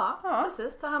liksom. Ja,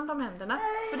 precis. Ta hand om händerna.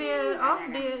 För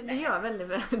det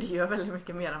gör väldigt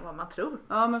mycket mer än vad man tror.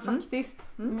 Ja, men faktiskt.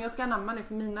 Jag ska anamma det,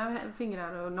 för mina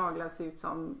fingrar och naglar ser ut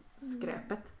som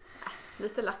skräpet.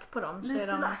 Lite lack på dem. Så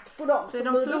är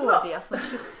de flådiga som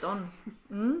 17.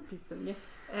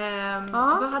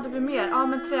 Vad hade vi mer? Ja,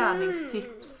 men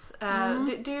träningstips.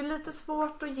 Det är ju lite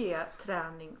svårt att ge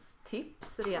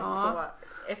träningstips rent så.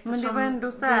 Eftersom men det var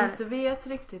ändå så vi inte vet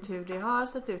riktigt hur det har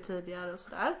sett ut tidigare och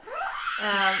sådär.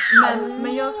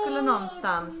 Men jag skulle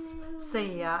någonstans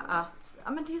säga att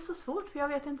men det är så svårt, för jag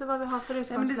vet inte vad vi har för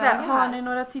utgångsläge här. Har ni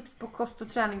några tips på kost- och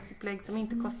träningsupplägg som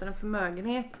inte kostar en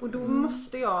förmögenhet? Och då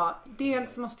måste jag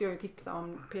ju tipsa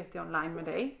om PT online med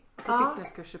dig. På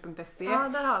fitnesskurser.se. Ja,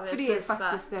 där har vi för det är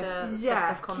faktiskt ett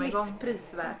jäkligt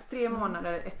prisvärt. 3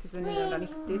 månader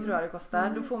 1990 tror jag det kostar.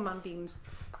 Då får man din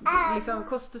liksom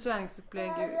kost- och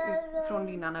träningsupplägg från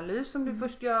din analys som du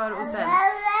först gör, och sen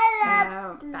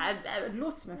det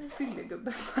låter som en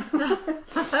fyllegubbe.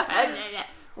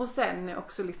 Och sen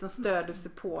också liksom stöd och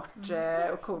support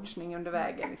och coachning under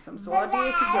vägen liksom. Så det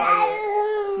tycker jag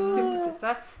är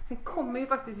superprisvärt. Sen kommer ju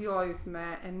faktiskt jag ut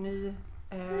med ett nytt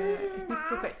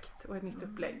projekt och ett nytt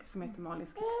upplägg som heter Malins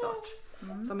Kickstart.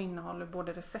 Som innehåller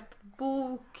både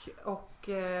receptbok och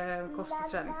kost-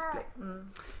 och träningsupplägg.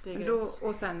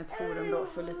 Och sen ett forum då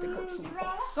för lite coachning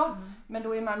också. Men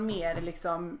då är man mer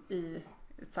liksom i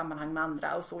ett sammanhang med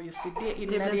andra och så, just det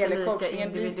när det gäller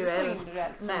coachningen blir inte så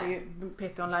individuellt som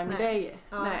det PT online med dig.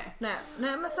 Nej,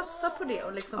 men satsa på det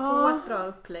och liksom få ett bra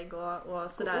upplägg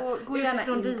och sådär. Och gå gärna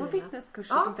in på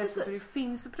fitnesskurser.se, för det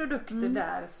finns ju produkter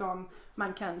där som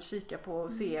man kan kika på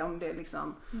och se om det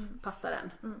liksom passar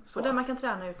en. Och där man kan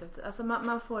träna ut efter, alltså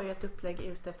man får ju ett upplägg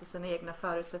ut efter sina egna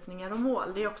förutsättningar och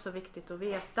mål. Det är också viktigt att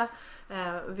veta.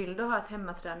 Vill du ha ett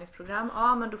hemmaträningsprogram?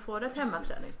 Ja, men då får du ett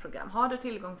hemmaträningsprogram. Har du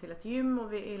tillgång till ett gym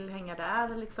och vill hänga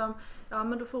där liksom, ja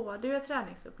men då får du ett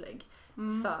träningsupplägg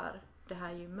för det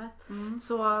här gymmet.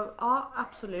 Så ja,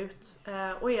 absolut.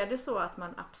 Och är det så att man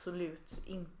absolut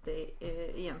inte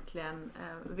egentligen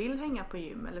vill hänga på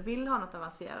gym eller vill ha något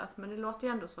avancerat, men det låter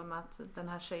ju ändå som att den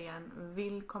här tjejen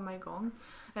vill komma igång.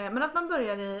 Men att man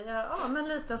börjar i en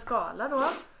liten skala då.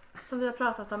 som vi har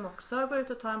pratat om också, gå ut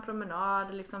och ta en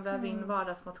promenad, liksom väva in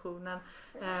vardagsmotionen.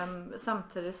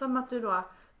 Samtidigt som att du då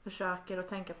försöker att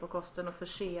tänka på kosten och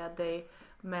förse dig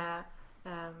med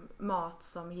mat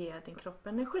som ger din kropp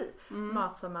energi.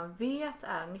 Mat som man vet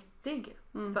är nyttig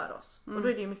för oss. Och då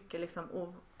är det ju mycket liksom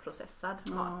oprocessad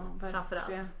mat.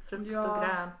 Framförallt frukt och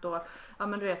grönt och ja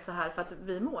men du vet så här, för att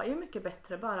vi mår ju mycket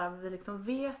bättre bara vi liksom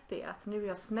vet det, att nu är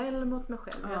jag snäll mot mig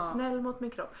själv, jag är snäll mot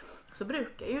min kropp. Så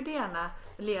brukar ju det ena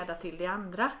leda till det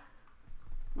andra.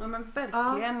 Ja men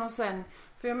verkligen. Och sen,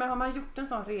 för jag menar, har man gjort en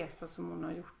sån resa som hon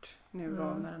har gjort nu då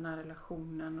med den här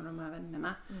relationen och de här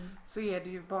vännerna, så är det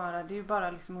ju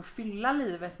bara liksom att fylla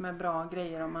livet med bra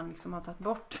grejer om man liksom har tagit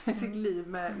bort sitt liv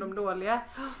med de dåliga.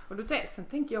 Och då sen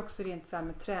tänker jag också rent så här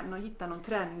med träning och hitta någon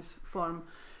träningsform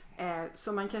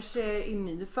som man kanske är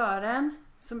ny för en.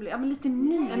 Som blir men lite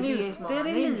nyheter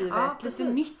i livet, lite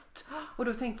nytt. Och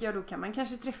då tänker jag, då kan man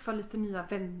kanske träffa lite nya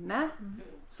vänner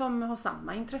som har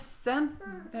samma intressen.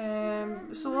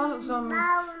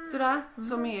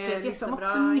 Som är liksom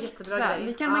också nytt.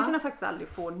 Man kan faktiskt aldrig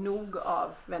få nog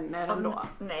av vänner ändå.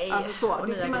 Nej, alltså så,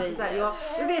 det ska man inte säga.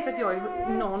 Jag vet att jag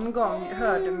någon gång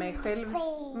hörde mig själv,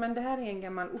 men det här är en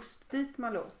gammal ostbit,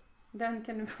 Malou. Den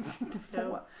kan du faktiskt inte få.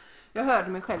 Jo. Jag hörde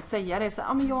mig själv säga det så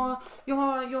här, men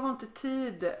jag har inte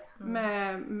tid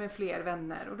med fler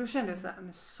vänner. Och då kände jag så här,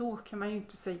 men så kan man ju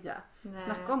inte säga. Nej.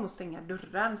 Snacka om att stänga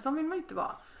dörren, så vill man ju inte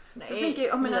vara. Nej. Så jag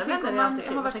tänker, om man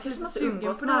har varit lite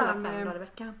sugen på det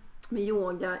här med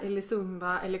yoga eller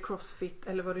zumba eller crossfit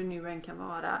eller vad det nu än kan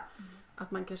vara.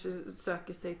 Att man kanske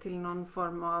söker sig till någon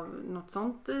form av något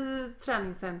sånt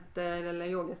träningscenter eller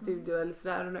yogastudio eller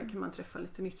sådär. Och där kan man träffa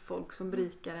lite nytt folk som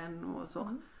berikar en och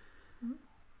så.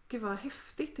 Gud vad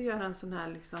häftigt att göra en sån här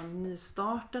liksom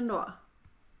nystart ändå.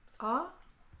 Ja.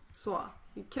 Så.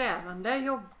 Krävande,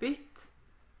 jobbigt.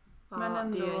 Ja, men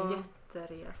ändå... det är ju en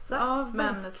jätteresa. Ja,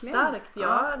 men starkt.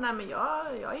 Jag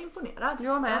är imponerad.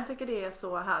 Jag tycker det är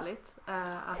så härligt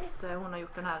att hon har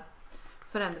gjort den här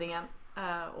förändringen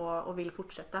och vill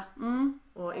fortsätta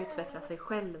och utveckla sig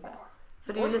själv.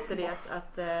 För det är ju lite det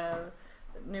att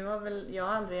nu har väl jag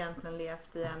aldrig egentligen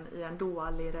levt i en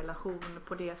dålig relation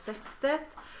på det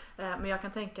sättet. Men jag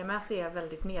kan tänka mig att det är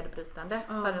väldigt nedbrytande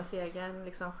för ens egen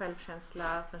liksom,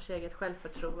 självkänsla, för ens eget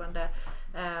självförtroende.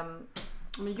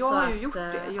 Men jag har ju gjort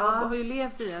det. Jag har ju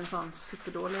levt i en sån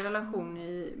superdålig relation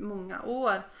i många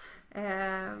år.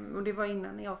 Och det var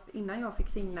innan jag fick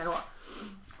Signe då.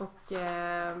 Och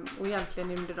egentligen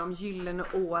under de gyllene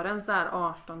åren så här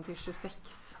 18 till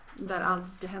 26. Där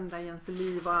allt ska hända i ens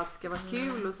liv och allt ska vara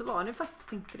kul, och så var det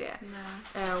faktiskt inte det.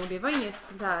 Och det var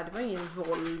inget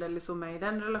våld eller så med i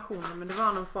den relationen, men det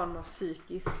var någon form av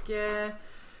psykisk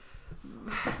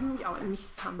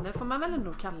misshandel får man väl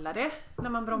ändå kalla det, när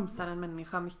man bromsar en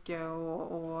människa mycket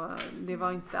och det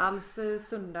var inte alls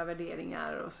sunda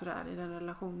värderingar och sådär i den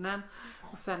relationen.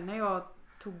 Och sen när jag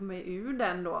tog mig ur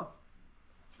den då,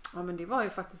 ja men det var ju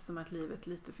faktiskt som att livet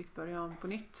lite fick börja om på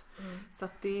nytt. Så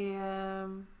att det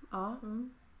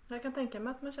Jag kan tänka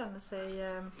mig att man känner sig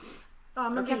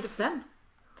vilsen.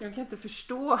 Jag kan inte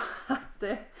förstå att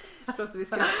förlåt vi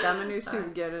skrattar, men nu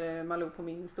suger Malou på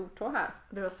min stortå här.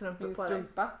 Du har strumpor på dig.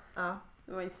 Ja.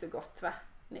 Det var inte så gott va?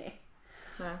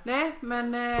 Nej,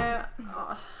 men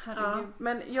herregud.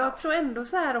 Men jag tror ändå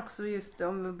så här också, just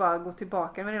om vi bara går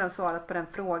tillbaka, vi har redan svarat på den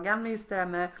frågan, men just det där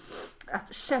med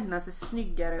att känna sig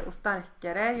snyggare och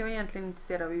starkare. Jag är egentligen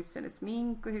intresserad av utseende,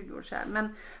 smink och hudvård så här,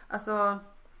 men alltså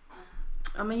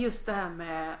men just det här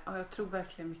med, jag tror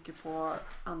verkligen mycket på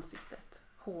ansiktet,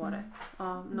 håret,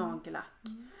 nagellack,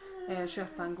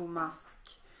 köpa en god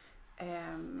mask,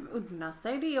 unna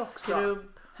sig det också.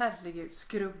 Herregud,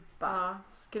 skrubba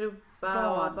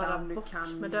och bara bort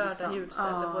med döda liksom,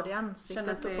 hudceller både i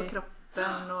ansiktet och på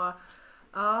kroppen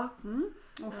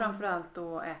och framförallt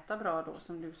att äta bra då,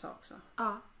 som du sa också.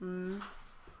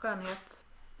 Skönhet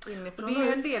inifrån. Och det är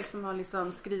ju en del som har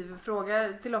liksom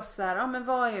fråga till oss så här, men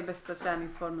vad är bästa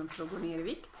träningsformen för att gå ner i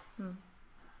vikt?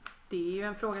 Det är ju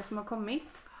en fråga som har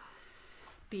kommit.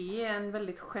 Det är en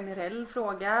väldigt generell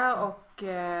fråga och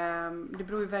det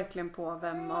beror ju verkligen på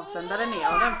vem avsändaren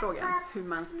är av den frågan. Hur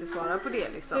man ska svara på det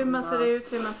liksom. Hur man ser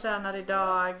ut, hur man tränar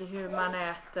idag, hur man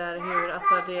äter,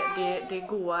 alltså det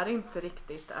går inte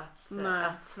riktigt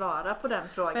att svara på den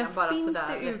frågan. Men bara finns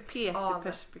sådär det ur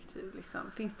PT-perspektiv liksom?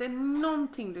 Finns det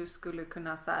någonting du skulle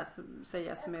kunna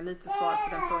säga som är lite svar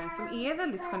på den frågan, som är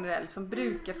väldigt generell, som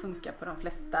brukar funka på de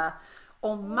flesta?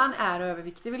 Om man är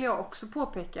överviktig, vill jag också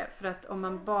påpeka, för att om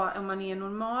man är en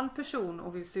normal person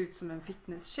och vill se ut som en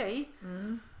fitnesstjej,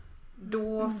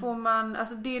 då får man,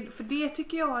 alltså för det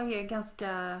tycker jag är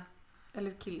ganska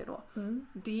eller kille då.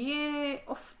 Det är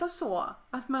ofta så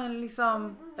att man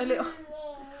liksom, eller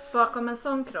bakom en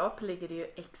sån kropp ligger det ju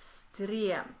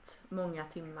extremt många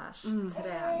timmars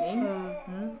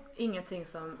träning. Ingenting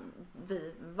som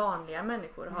vi vanliga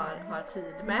människor har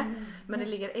tid med. Men det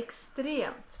ligger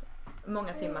extremt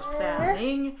många timmars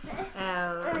träning,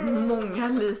 många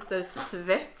liter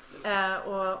svett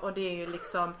och det är ju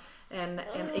liksom en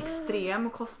extrem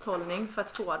kosthållning för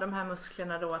att få de här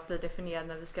musklerna då att bli definierade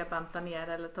när vi ska banta ner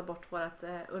eller ta bort vårt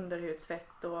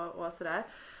underhudsfett och sådär.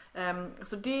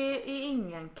 Så det är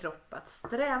ingen kropp att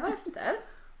sträva efter.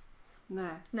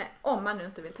 Nej, om man nu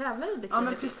inte vill tävla i bikini. Ja,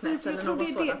 men precis, jag tror det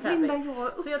är det. Linda,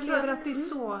 jag upplever att det är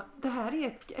så. Det här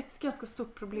är ett ganska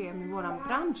stort problem i våran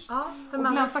bransch. Ja, för och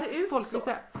man bland vill faktiskt se ut folk så. vill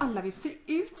säga, alla vill se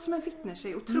ut som en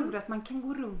fitnesstjej och tror att man kan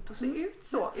gå runt och se ut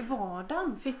så i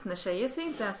vardagen. Fitnesstjejer ser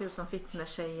inte ens ut som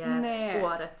fitnesstjejer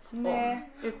året om.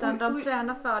 Utan och de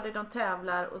tränar för det, de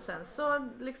tävlar och sen så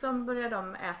liksom börjar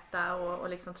de äta och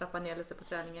liksom trappa ner lite på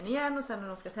träningen igen och sen när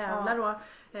de ska tävla då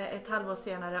ett halvår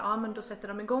senare, men då sätter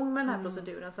de igång med den här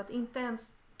proceduren så att inte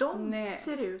ens de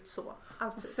ser ut så.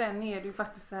 Alltid. Och sen är det ju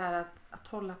faktiskt så här att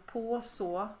hålla på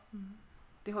så.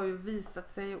 Det har ju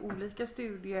visat sig i olika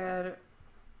studier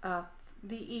att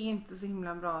det är inte så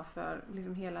himla bra för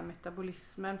liksom hela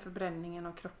metabolismen, förbränningen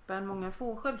av kroppen. Många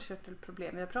får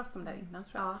sköldkörtelproblem. Vi har pratat om det här innan,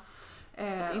 tror jag. Det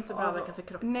är inte bra varken för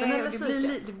kroppen nej, eller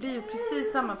psyket. Det blir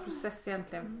precis samma process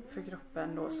egentligen för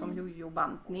kroppen då som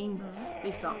jojo-bantning.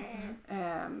 Liksom.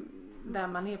 Där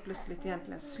man helt plötsligt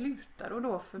egentligen slutar och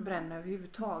då förbränna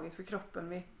överhuvudtaget för kroppen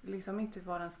vet liksom inte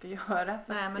vad den ska göra.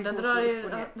 För nej, men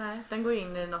den går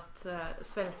in i något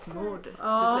svältmod till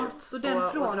slut. Så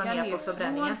den frågan är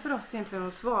svår för oss egentligen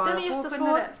att svara den är på jättesvår,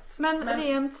 generellt. Men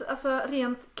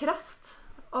rent krasst,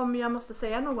 om jag måste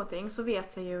säga någonting så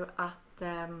vet jag ju att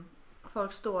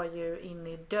folk står ju in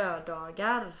i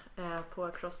döddagar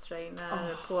på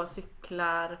crosstrainer, på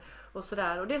cyklar och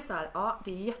sådär. Och det är så här,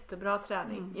 det är jättebra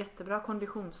träning, jättebra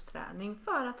konditionsträning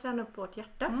för att träna upp vårt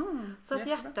hjärta. Så att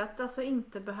hjärtat alltså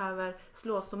inte behöver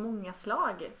slå så många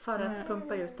slag för att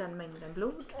pumpa ut den mängden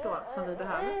blod då som vi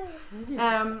behöver.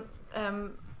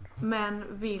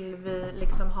 Men vill vi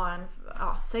liksom ha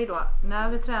säg då,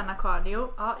 när vi tränar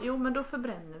cardio, men då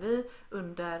förbränner vi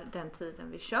under den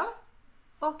tiden vi kör.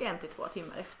 Och 1 till 2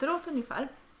 timmar efteråt ungefär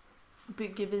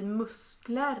bygger vi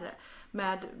muskler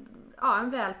med en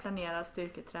väl planerad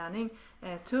styrketräning,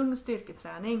 tung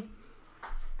styrketräning.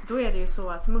 Då är det ju så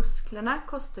att musklerna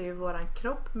kostar ju våran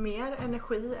kropp mer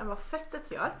energi än vad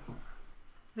fettet gör.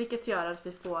 Vilket gör att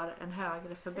vi får en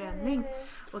högre förbränning.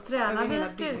 Och tränar vi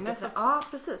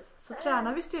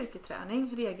tränar vi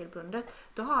styrketräning regelbundet,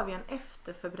 då har vi en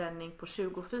efterförbränning på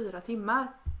 24 timmar.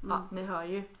 Ni hör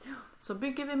ju. Så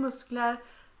bygger vi muskler,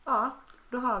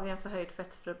 då har vi en förhöjd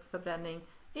fettförbränning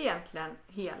egentligen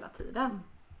hela tiden.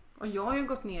 Och jag har ju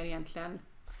gått ner egentligen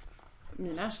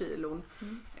mina kilon.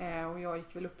 Och jag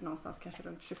gick väl upp någonstans kanske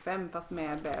runt 25 fast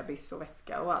med bebis och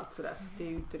vätska och allt sådär. Så det är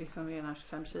ju inte liksom redan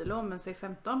 25 kilo men säg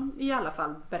 15 i alla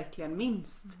fall verkligen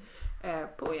minst.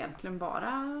 På egentligen bara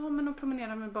att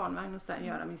promenera med barnvagn och sen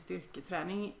göra min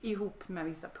styrketräning ihop med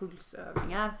vissa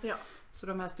pulsövningar. Ja. Så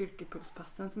de här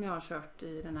styrkepulspassen som jag har kört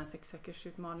i den här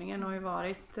 6-veckorsutmaningen har ju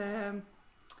varit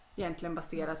egentligen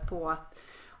baserat på att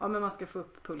men man ska få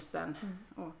upp pulsen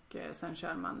och sen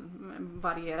kör man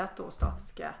varierat då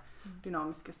statiska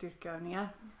dynamiska styrkeövningar.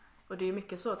 Och det är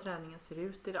mycket så träningen ser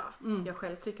ut idag. Jag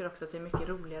själv tycker också att det är mycket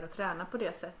roligare att träna på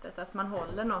det sättet. Att man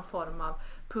håller någon form av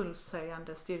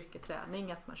pulshöjande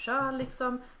styrketräning. Att man kör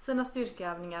liksom sina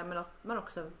styrkeövningar men att man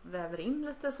också väver in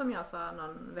lite som jag sa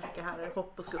någon vecka här.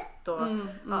 Hopp och skutt och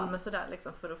men sådär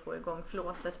liksom för att få igång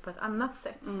flåset på ett annat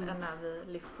sätt än när vi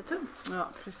lyfter tungt. Ja,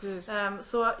 precis.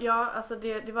 Så alltså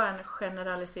det var en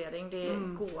generalisering. Det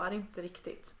går inte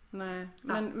riktigt. Nej,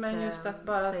 men just att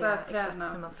bara så här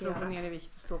träna för att gå ner i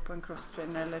vikt och stå på en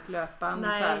crosstrainer eller ett löpband.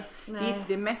 Nej, så här. Det är inte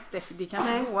det mest det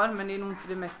kanske går men det är nog inte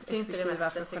det mest effektiva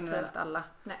för generellt alla.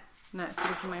 Nej, så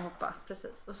det kan man ju hoppa.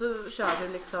 Precis. Och så kör du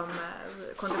liksom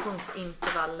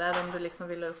konditionsintervaller om du liksom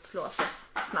vill ha upp flåset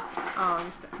snabbt. Ja,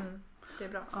 just det. Det är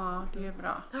bra. Ja, det är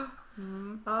bra.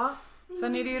 Ja.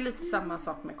 Sen är det ju lite samma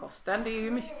sak med kosten. Det är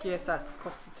ju mycket så att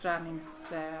kost- och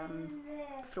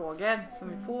träningsfrågor som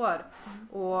vi får.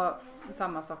 Och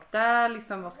samma sak där,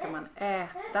 liksom vad ska man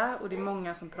äta? Och det är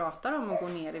många som pratar om att gå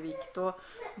ner i vikt. Och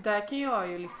där kan jag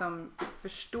ju liksom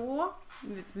förstå.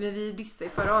 I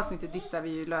förra avsnittet dissade vi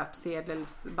ju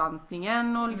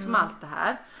löpsedelsbantningen och liksom allt det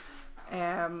här.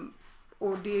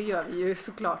 Och det gör vi ju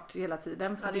såklart hela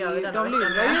tiden. För de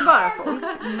lurar ju bara folk.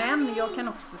 Men jag kan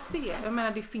också se, jag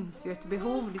menar det finns ju ett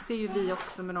behov. Det ser ju vi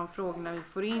också med de frågorna vi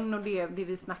får in och det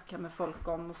vi snackar med folk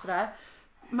om och sådär.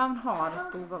 Man har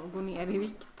ett behov av att gå ner i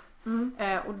vikt.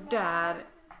 Och där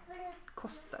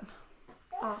kosten.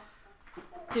 Ja.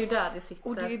 Det är ju där det sitter.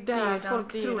 Och det är där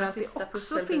folk tror att det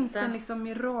också finns en liksom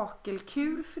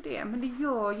mirakelkur för det. Men det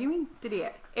gör ju inte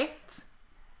det.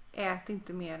 Ät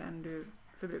inte mer än du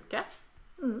förbrukar.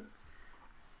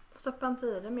 Stoppa inte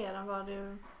i det mer än vad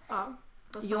du... Ja,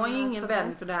 jag är ingen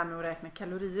vän för det här med att räkna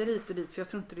kalorier hit och dit. För jag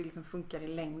tror inte det liksom funkar i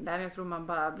längden. Jag tror man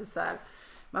bara blir så här...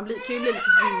 kan ju bli lite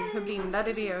förblindad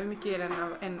i det. Hur mycket är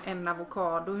en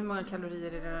avokado? Hur många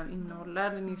kalorier är den innehåller?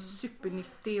 Den är ju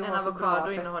supernyttig och en har så bra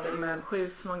avokado innehåller ju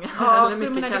sjukt många eller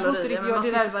mycket kalorier. Men man ska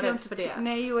inte vara rädd för det.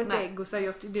 Nej, och ett ägg och så.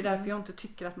 Det är därför jag inte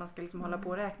tycker att man ska liksom hålla på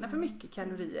och räkna för mycket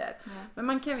kalorier. Men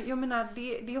man kan, jag menar,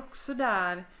 det är också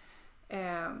där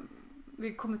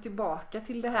vi kommer tillbaka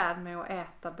till det här med att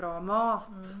äta bra mat.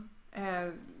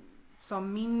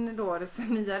 Som min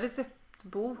nya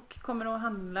receptbok kommer att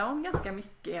handla om ganska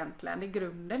mycket egentligen. I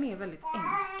grunden är väldigt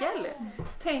enkel.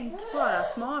 Tänk bara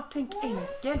smart, tänk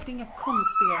enkelt, inga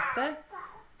konstigheter.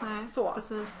 Nej, så.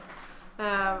 Precis.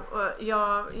 Och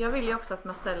jag vill ju också att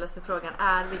man ställer sig frågan,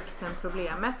 är vikten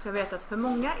problemet? Jag vet att för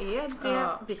många är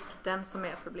det vikten som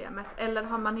är problemet. Eller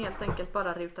har man helt enkelt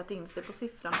bara rutat in sig på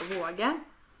siffran på vågen?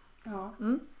 Ja.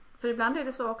 För ibland är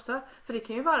det så också. För det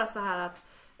kan ju vara så här att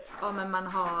men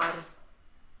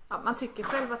man tycker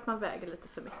själv att man väger lite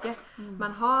för mycket.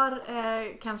 Man har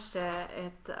kanske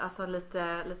ett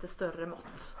lite större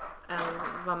mått än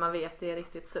vad man vet är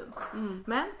riktigt sunt.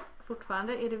 Men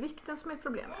fortfarande är det vikten som är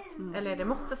problemet. Eller är det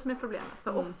måttet som är problemet?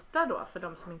 För ofta då, för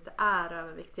de som inte är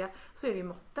överviktiga, så är det ju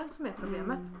måtten som är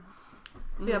problemet.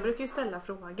 Så jag brukar ju ställa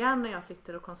frågan när jag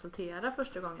sitter och konsulterar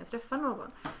första gången jag träffar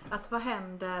någon. Att vad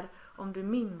händer om du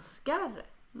minskar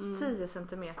 10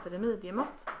 cm i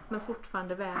midjemått men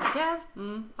fortfarande väger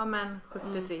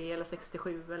 73 eller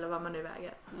 67 eller vad man nu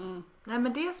väger. Nej,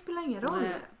 men det spelar ingen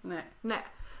roll. Nej.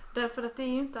 Därför att det är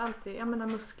ju inte alltid, jag menar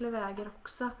muskler väger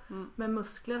också. Men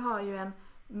muskler har ju en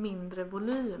mindre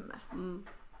volym.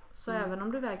 Så även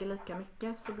om du väger lika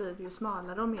mycket så blir du ju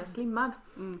smalare och mer slimmad.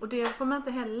 Och det får man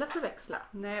inte heller förväxla.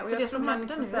 Nej, och jag tror man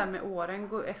liksom så här med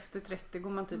åren, efter 30 går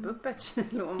man typ upp 1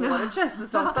 kilo om året, känns det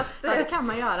som. Fast, ja, det kan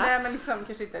man göra. Nej, men liksom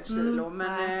kanske inte 1 kilo.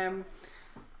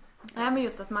 Nej, men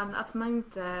just att man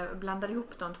inte blandar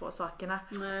ihop de två sakerna.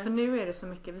 För nu är det så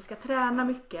mycket, vi ska träna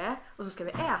mycket och så ska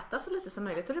vi äta så lite som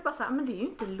möjligt. Och det är bara så här, men det är ju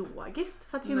inte logiskt.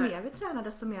 För att ju mer vi tränar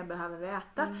desto mer behöver vi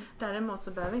äta. Däremot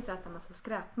så behöver vi inte äta massa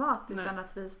skräpmat. Utan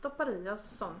att vi stoppar i oss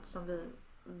sånt som vi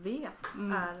vet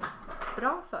är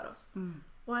bra för oss.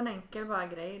 Och en enkel bara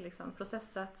grej, liksom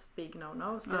processat, big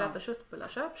no-no. Ska du äta köttbullar,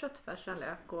 köp köttfärs och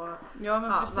lök och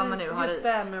precis, vad man nu har just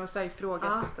det här med att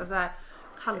ifrågasätta så här.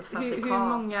 Hur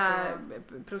många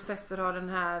processer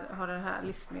har det här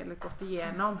livsmedlet gått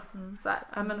igenom? Så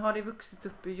här, men har det vuxit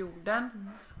upp ur jorden?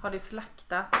 Har det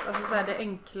slaktats? Alltså så här, det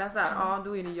enkla så här,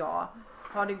 då är det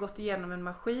Har det gått igenom en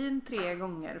maskin 3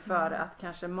 gånger för att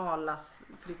kanske malas,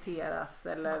 friteras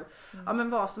eller men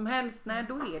vad som helst? Nej,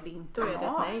 då är det inte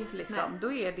mat. Liksom.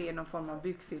 Då är det någon form av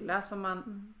bukfylla som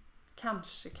man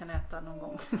kanske kan äta någon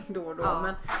gång då och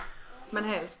då. Men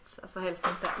helst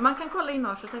inte. Man kan kolla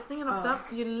innehållsförteckningen också.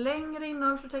 Ju längre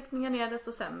innehållsförteckningen är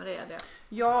desto sämre är det.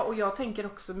 Ja, och jag tänker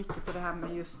också mycket på det här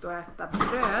med just att äta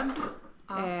bröd.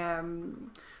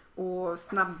 Och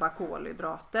snabba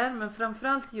kolhydrater. Men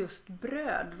framförallt just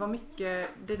bröd.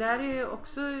 Det där är ju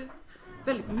också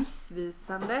väldigt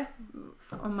missvisande.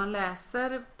 Om man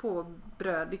läser på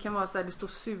bröd. Det kan vara så här, det står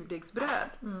surdegsbröd.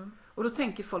 Och då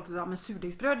tänker folk att men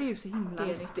surdegsbröd är ju så himla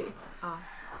nyttigt.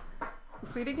 Och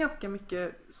så är det ganska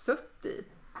mycket sött i.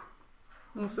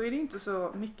 Och så är det inte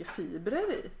så mycket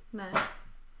fibrer i. Nej.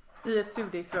 I ett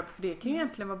surdegsbröd. För det kan ju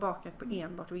egentligen vara bakat på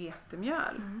enbart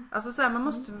vetemjöl. Alltså så här, man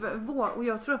måste våga. Och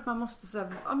jag tror att man måste så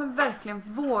här, men verkligen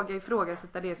våga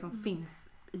ifrågasätta det som finns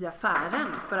i affären.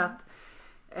 För att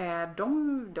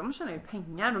de tjänar ju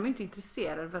pengar. De är inte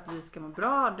intresserade för att vi ska må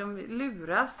bra. De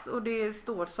luras och det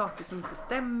står saker som inte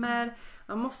stämmer.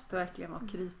 Man måste verkligen vara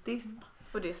kritisk.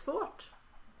 Och det är svårt.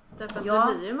 Därför att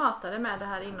vi blir ju matade med det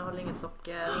här, innehåller inget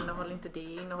socker, innehåller inte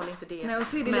det. Nej, och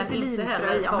så är det lite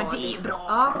linfrö. Ja, men det är bra.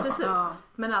 Ja, precis. Ja.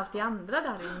 Men allt det andra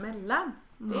där emellan,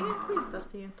 det skitas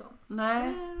det ju inte om.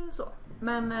 Nej. Det är så.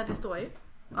 Men det står ju.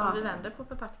 Om vi vänder på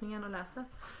förpackningen och läser.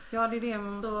 Ja, det är det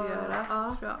man måste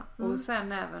göra, tror jag. Och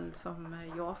sen även som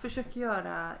jag försöker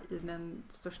göra i den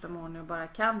största mån jag bara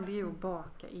kan, det är ju att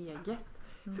baka eget.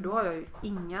 För då har jag ju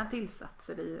inga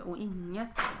tillsatser i och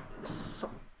inget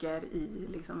socker i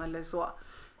liksom, eller så.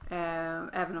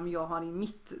 Även om jag har i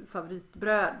mitt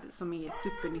favoritbröd som är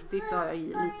supernyttigt så har jag i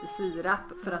lite sirap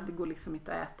för att det går liksom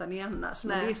inte att äta det annars.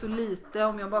 Men det är så lite,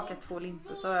 om jag bakar 2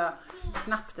 limpor så har jag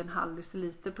knappt en halv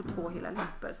deciliter på 2 hela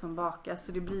limpor som bakas.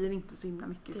 Så det blir inte så himla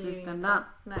mycket i slutändan.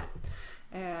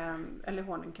 Eller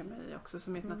honung kan man i också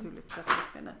som är ett naturligt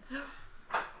sötningsmedel.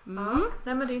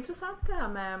 Nej, men det är intressant det här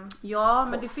med ja,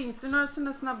 kost. men det finns några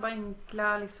sådana snabba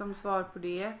enkla liksom, svar på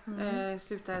det.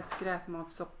 Sluta äta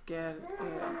skräpmat, socker,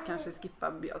 kanske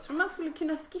skippa. Jag tror man skulle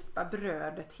kunna skippa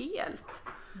brödet helt.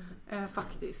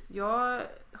 Faktiskt. Jag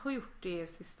har gjort det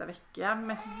sista veckan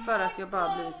mest för att jag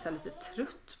bara blivit så här lite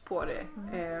trött på det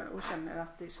och känner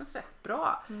att det känns rätt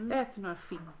bra. Jag äter några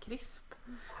finkrisp.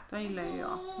 De gillar ju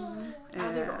jag.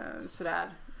 Sådär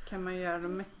kan man göra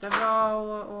dem mätta bra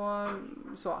och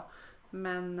så.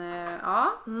 Men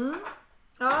ja.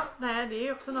 Ja, nej, det är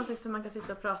ju också något som man kan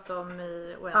sitta och prata om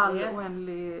i all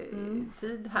oändlig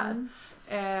tid här.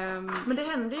 Men det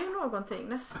händer ju någonting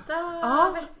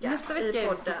nästa vecka. Nästa vecka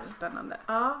är det superspännande.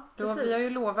 Ja, vi har ju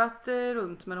lovat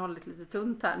runt men hållit lite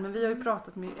tunt här. Men vi har ju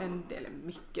pratat med en del,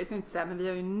 mycket ska jag inte säga, men vi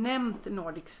har ju nämnt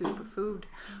Nordic Superfood.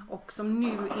 Och som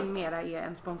nu mera är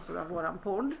en sponsor av våran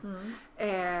podd.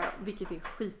 Vilket är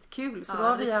skitkul. Så då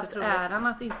har vi haft äran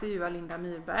att intervjua Linda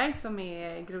Myrberg som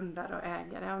är grundare och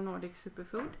ägare av Nordic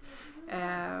Superfood.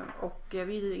 Och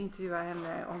vi intervjuar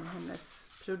henne om hennes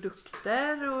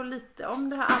produkter och lite om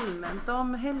det här allmänt,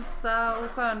 om hälsa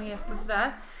och skönhet och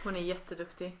sådär. Hon är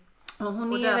jätteduktig. Och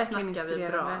hon och är där verkligen snackar vi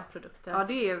bra produkter. Ja,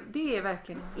 det är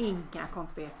verkligen inga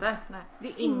konstigheter. Nej. Det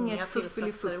är inget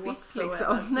fuffelifuffigt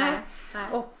liksom. Nej.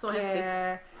 Och, så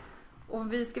häftigt.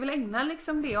 Och vi ska väl ägna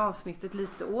liksom det avsnittet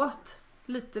lite åt.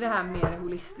 Lite det här mer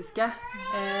holistiska.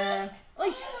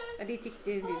 Oj, det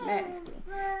tyckte du med älskling.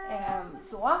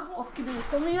 Så, och vi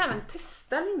kommer ju även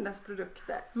testa Lindas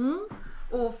produkter.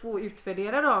 Och få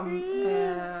utvärdera dem.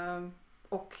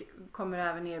 Och kommer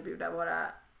även erbjuda våra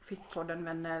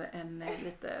Fitpodden-vänner en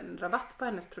liten rabatt på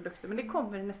hennes produkter. Men det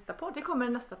kommer i nästa podd. Det kommer i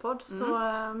nästa podd. Så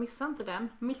missa inte den.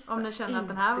 Om ni känner att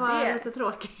den inte här var det. Lite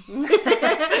tråkig.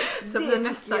 Så blir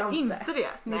nästa inte det.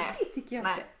 Nej, det tycker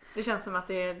jag inte. Det känns som att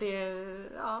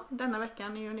denna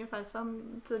veckan är ungefär som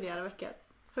tidigare veckor.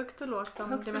 Högt och lågt om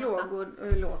det mesta. Högt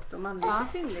och lågt och manligt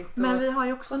och kvinnligt. Men vi har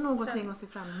ju också någonting att se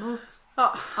fram emot.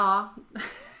 Ja.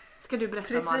 Ska du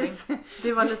berätta, Malin?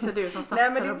 Det var lite du som satt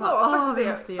här och bara, vi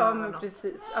måste göra men något.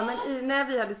 Precis. Ja, men när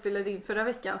vi hade spelat in förra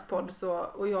veckans podd så,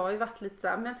 och jag har ju varit lite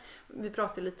där, men vi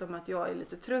pratade lite om att jag är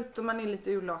lite trött och man är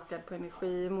lite urlakad på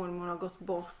energi. Mormor har gått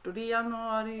bort och det är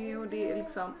januari och det är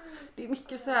liksom, det är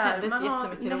mycket så här.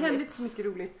 Det händer inte så mycket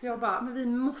roligt. Så jag bara, men vi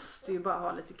måste ju bara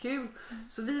ha lite kul.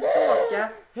 Så vi ska åka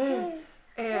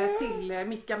till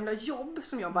mitt gamla jobb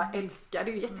som jag bara älskar.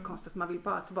 Det är ju jättekonstigt att man vill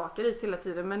bara tillbaka dit hela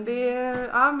tiden. Men det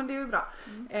är ju bra.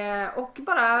 Och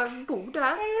bara bo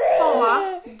där,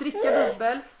 spa, dricka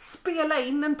bubbel, spela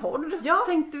in en podd,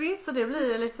 tänkte vi. Så det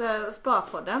blir lite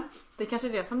spa-podden. Det är kanske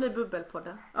är det som blir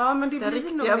bubbelpodden. Ja, men det den blir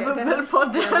riktiga nog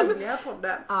bubbelpodden. Den riktiga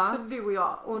podden. Ja. Så du och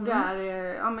jag. Och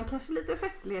där, men kanske lite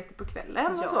festligheter på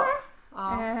kvällen och så.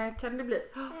 Kan det bli.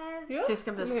 Det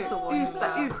ska bli så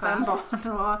utan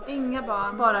barn. Inga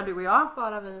barn. Bara du och jag.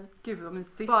 Bara vi. Gud vad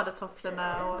mysigt.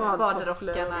 Badetofflorna och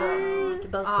baderockarna.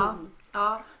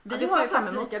 Vi har ju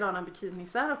faktiskt likadana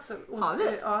bikinisar också. Har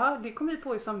vi? Ja, det kom vi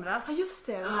på i somras. Ja, just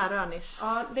det. Den här rönish.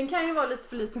 Ja, den kan ju vara lite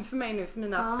för liten för mig nu. För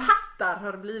mina pattar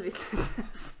har blivit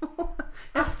lite små.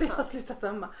 Efter jag har slutat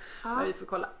amma. Men vi får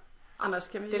kolla. Annars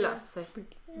kan vi... Det löser sig.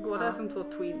 Gå där som 2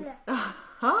 twins.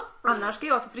 Annars ska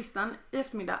jag till frissan i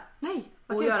eftermiddag. Nej.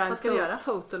 Och göra en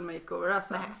total makeover.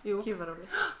 Alltså. Nej, gud vad roligt.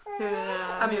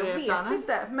 Jag vet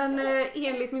inte. Men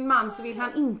enligt min man så vill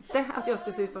han inte att jag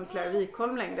ska se ut som Claire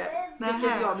Wikholm längre.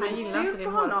 Vilket jag blir sur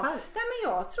på honom. Nej, men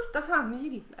jag har trott att han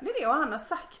gillade det. Och han har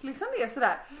sagt liksom det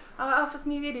sådär. Ja, fast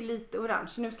nu är det lite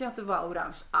orange. Nu ska jag inte vara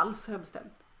orange alls, har jag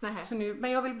bestämt. Så nu,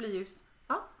 men jag vill bli ljus.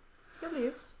 Ja, ska bli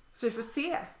ljus. Så vi får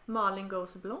se. Malin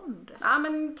goes blond. Ja,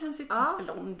 men kanske inte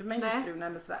blond, men ljusbrun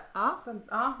eller sådär. Så,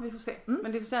 vi får se.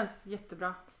 Men det känns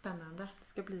jättebra. Spännande. Det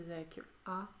ska bli kul.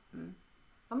 Ja,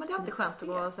 men det är alltid skönt att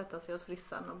gå och sätta sig hos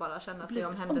frissan och bara känna sig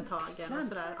omhändertagen och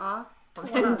sådär. Ja.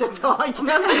 Omhändertagen.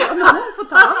 Någon får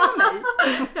ta hand om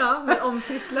mig. Ja, men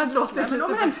ompysslad låter lite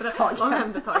bättre.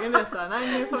 Omhändertagen är såhär,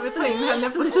 nej nu får vi ta in henne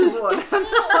på psyken.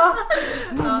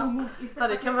 Ja,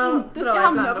 det kan vara inte bra ska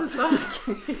hamna ibland på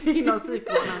också. Inom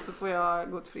psykvården så får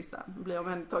jag gå till frissan och bli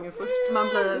omhändertagen först. Man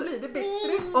blir det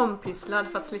bättre. Ompysslad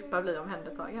för att slippa bli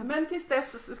omhändertagen. Men tills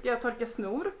dess så ska jag torka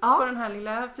snor på den här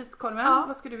lilla fiskorven.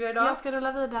 Vad ska du göra idag? Jag ska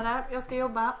rulla vidare. Jag ska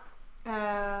jobba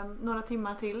några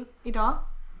timmar till idag.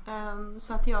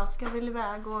 Så att jag ska väl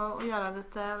iväg och göra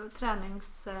lite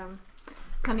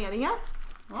träningsplaneringar.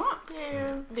 Ja. Det är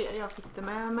ju det jag sitter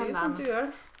med Det är sånt du gör.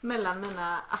 mellan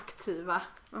mina aktiva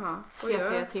Vad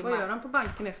PT-timmar. gör han på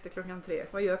banken efter 3:00?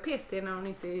 Vad gör PT när hon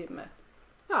inte är i gymmet?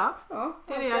 Ja,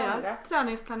 det är det jag gör.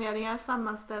 Träningsplaneringar,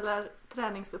 sammanställer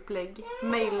träningsupplägg,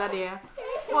 mejlar det,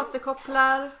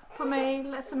 återkopplar på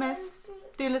mejl, sms.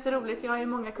 Det är lite roligt, jag har ju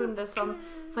många kunder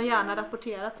som gärna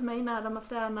rapporterar till mig när de har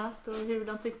tränat och hur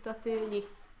de tyckte att det gick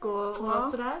och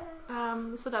sådär.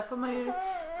 Så där får man ju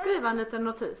skriva en liten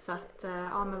notis att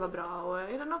men vad bra, och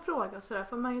är det någon fråga så där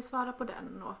får man ju svara på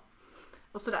den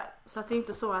och sådär. Så att det är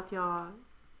inte så att jag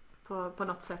på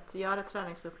något sätt gör ett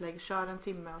träningsupplägg, kör en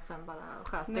timme och sen bara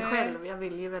sköter det själv. Jag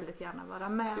vill ju väldigt gärna vara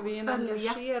med och följa. Du är en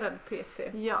engagerad PT.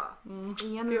 Ja,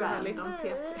 ingen random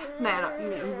PT. Nej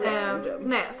då.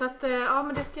 Nej, så att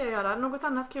men det ska jag göra. Något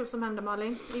annat kul som händer,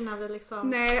 Malin, innan vi liksom...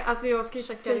 Nej, alltså jag ska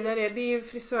inte säga det. Det är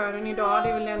frisören idag, det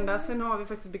är väl enda. Sen har vi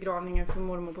faktiskt begravningen för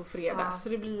mormor på fredag. Så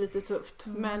det blir lite tufft.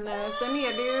 Men sen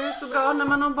är det ju så bra när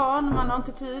man har barn, man har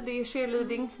inte tid. Det är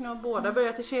cheerleading. Nu har båda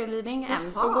börjat i cheerleading.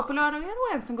 En som går på lördagar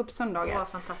och en som går på söndagar. Ja,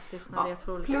 fantastiskt när det är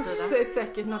två olika plus tider.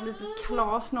 säkert något litet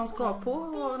kalas någon ska på.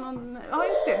 Och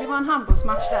just det var en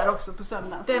handbollsmatch där också på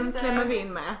söndagen. Den klämmer vi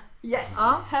in med. Yes,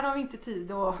 här har vi inte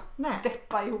tid att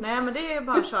deppa ihop. Nej, men det är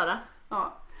bara att köra.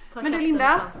 Men du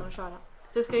Linda,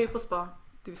 vi ska ju på spa.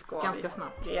 Ganska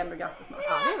snabbt. Det är ändå ganska snart.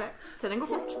 Ja, det är det. Tiden går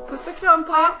fort. Puss och kram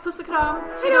på er. Puss och kram.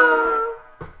 Hejdå!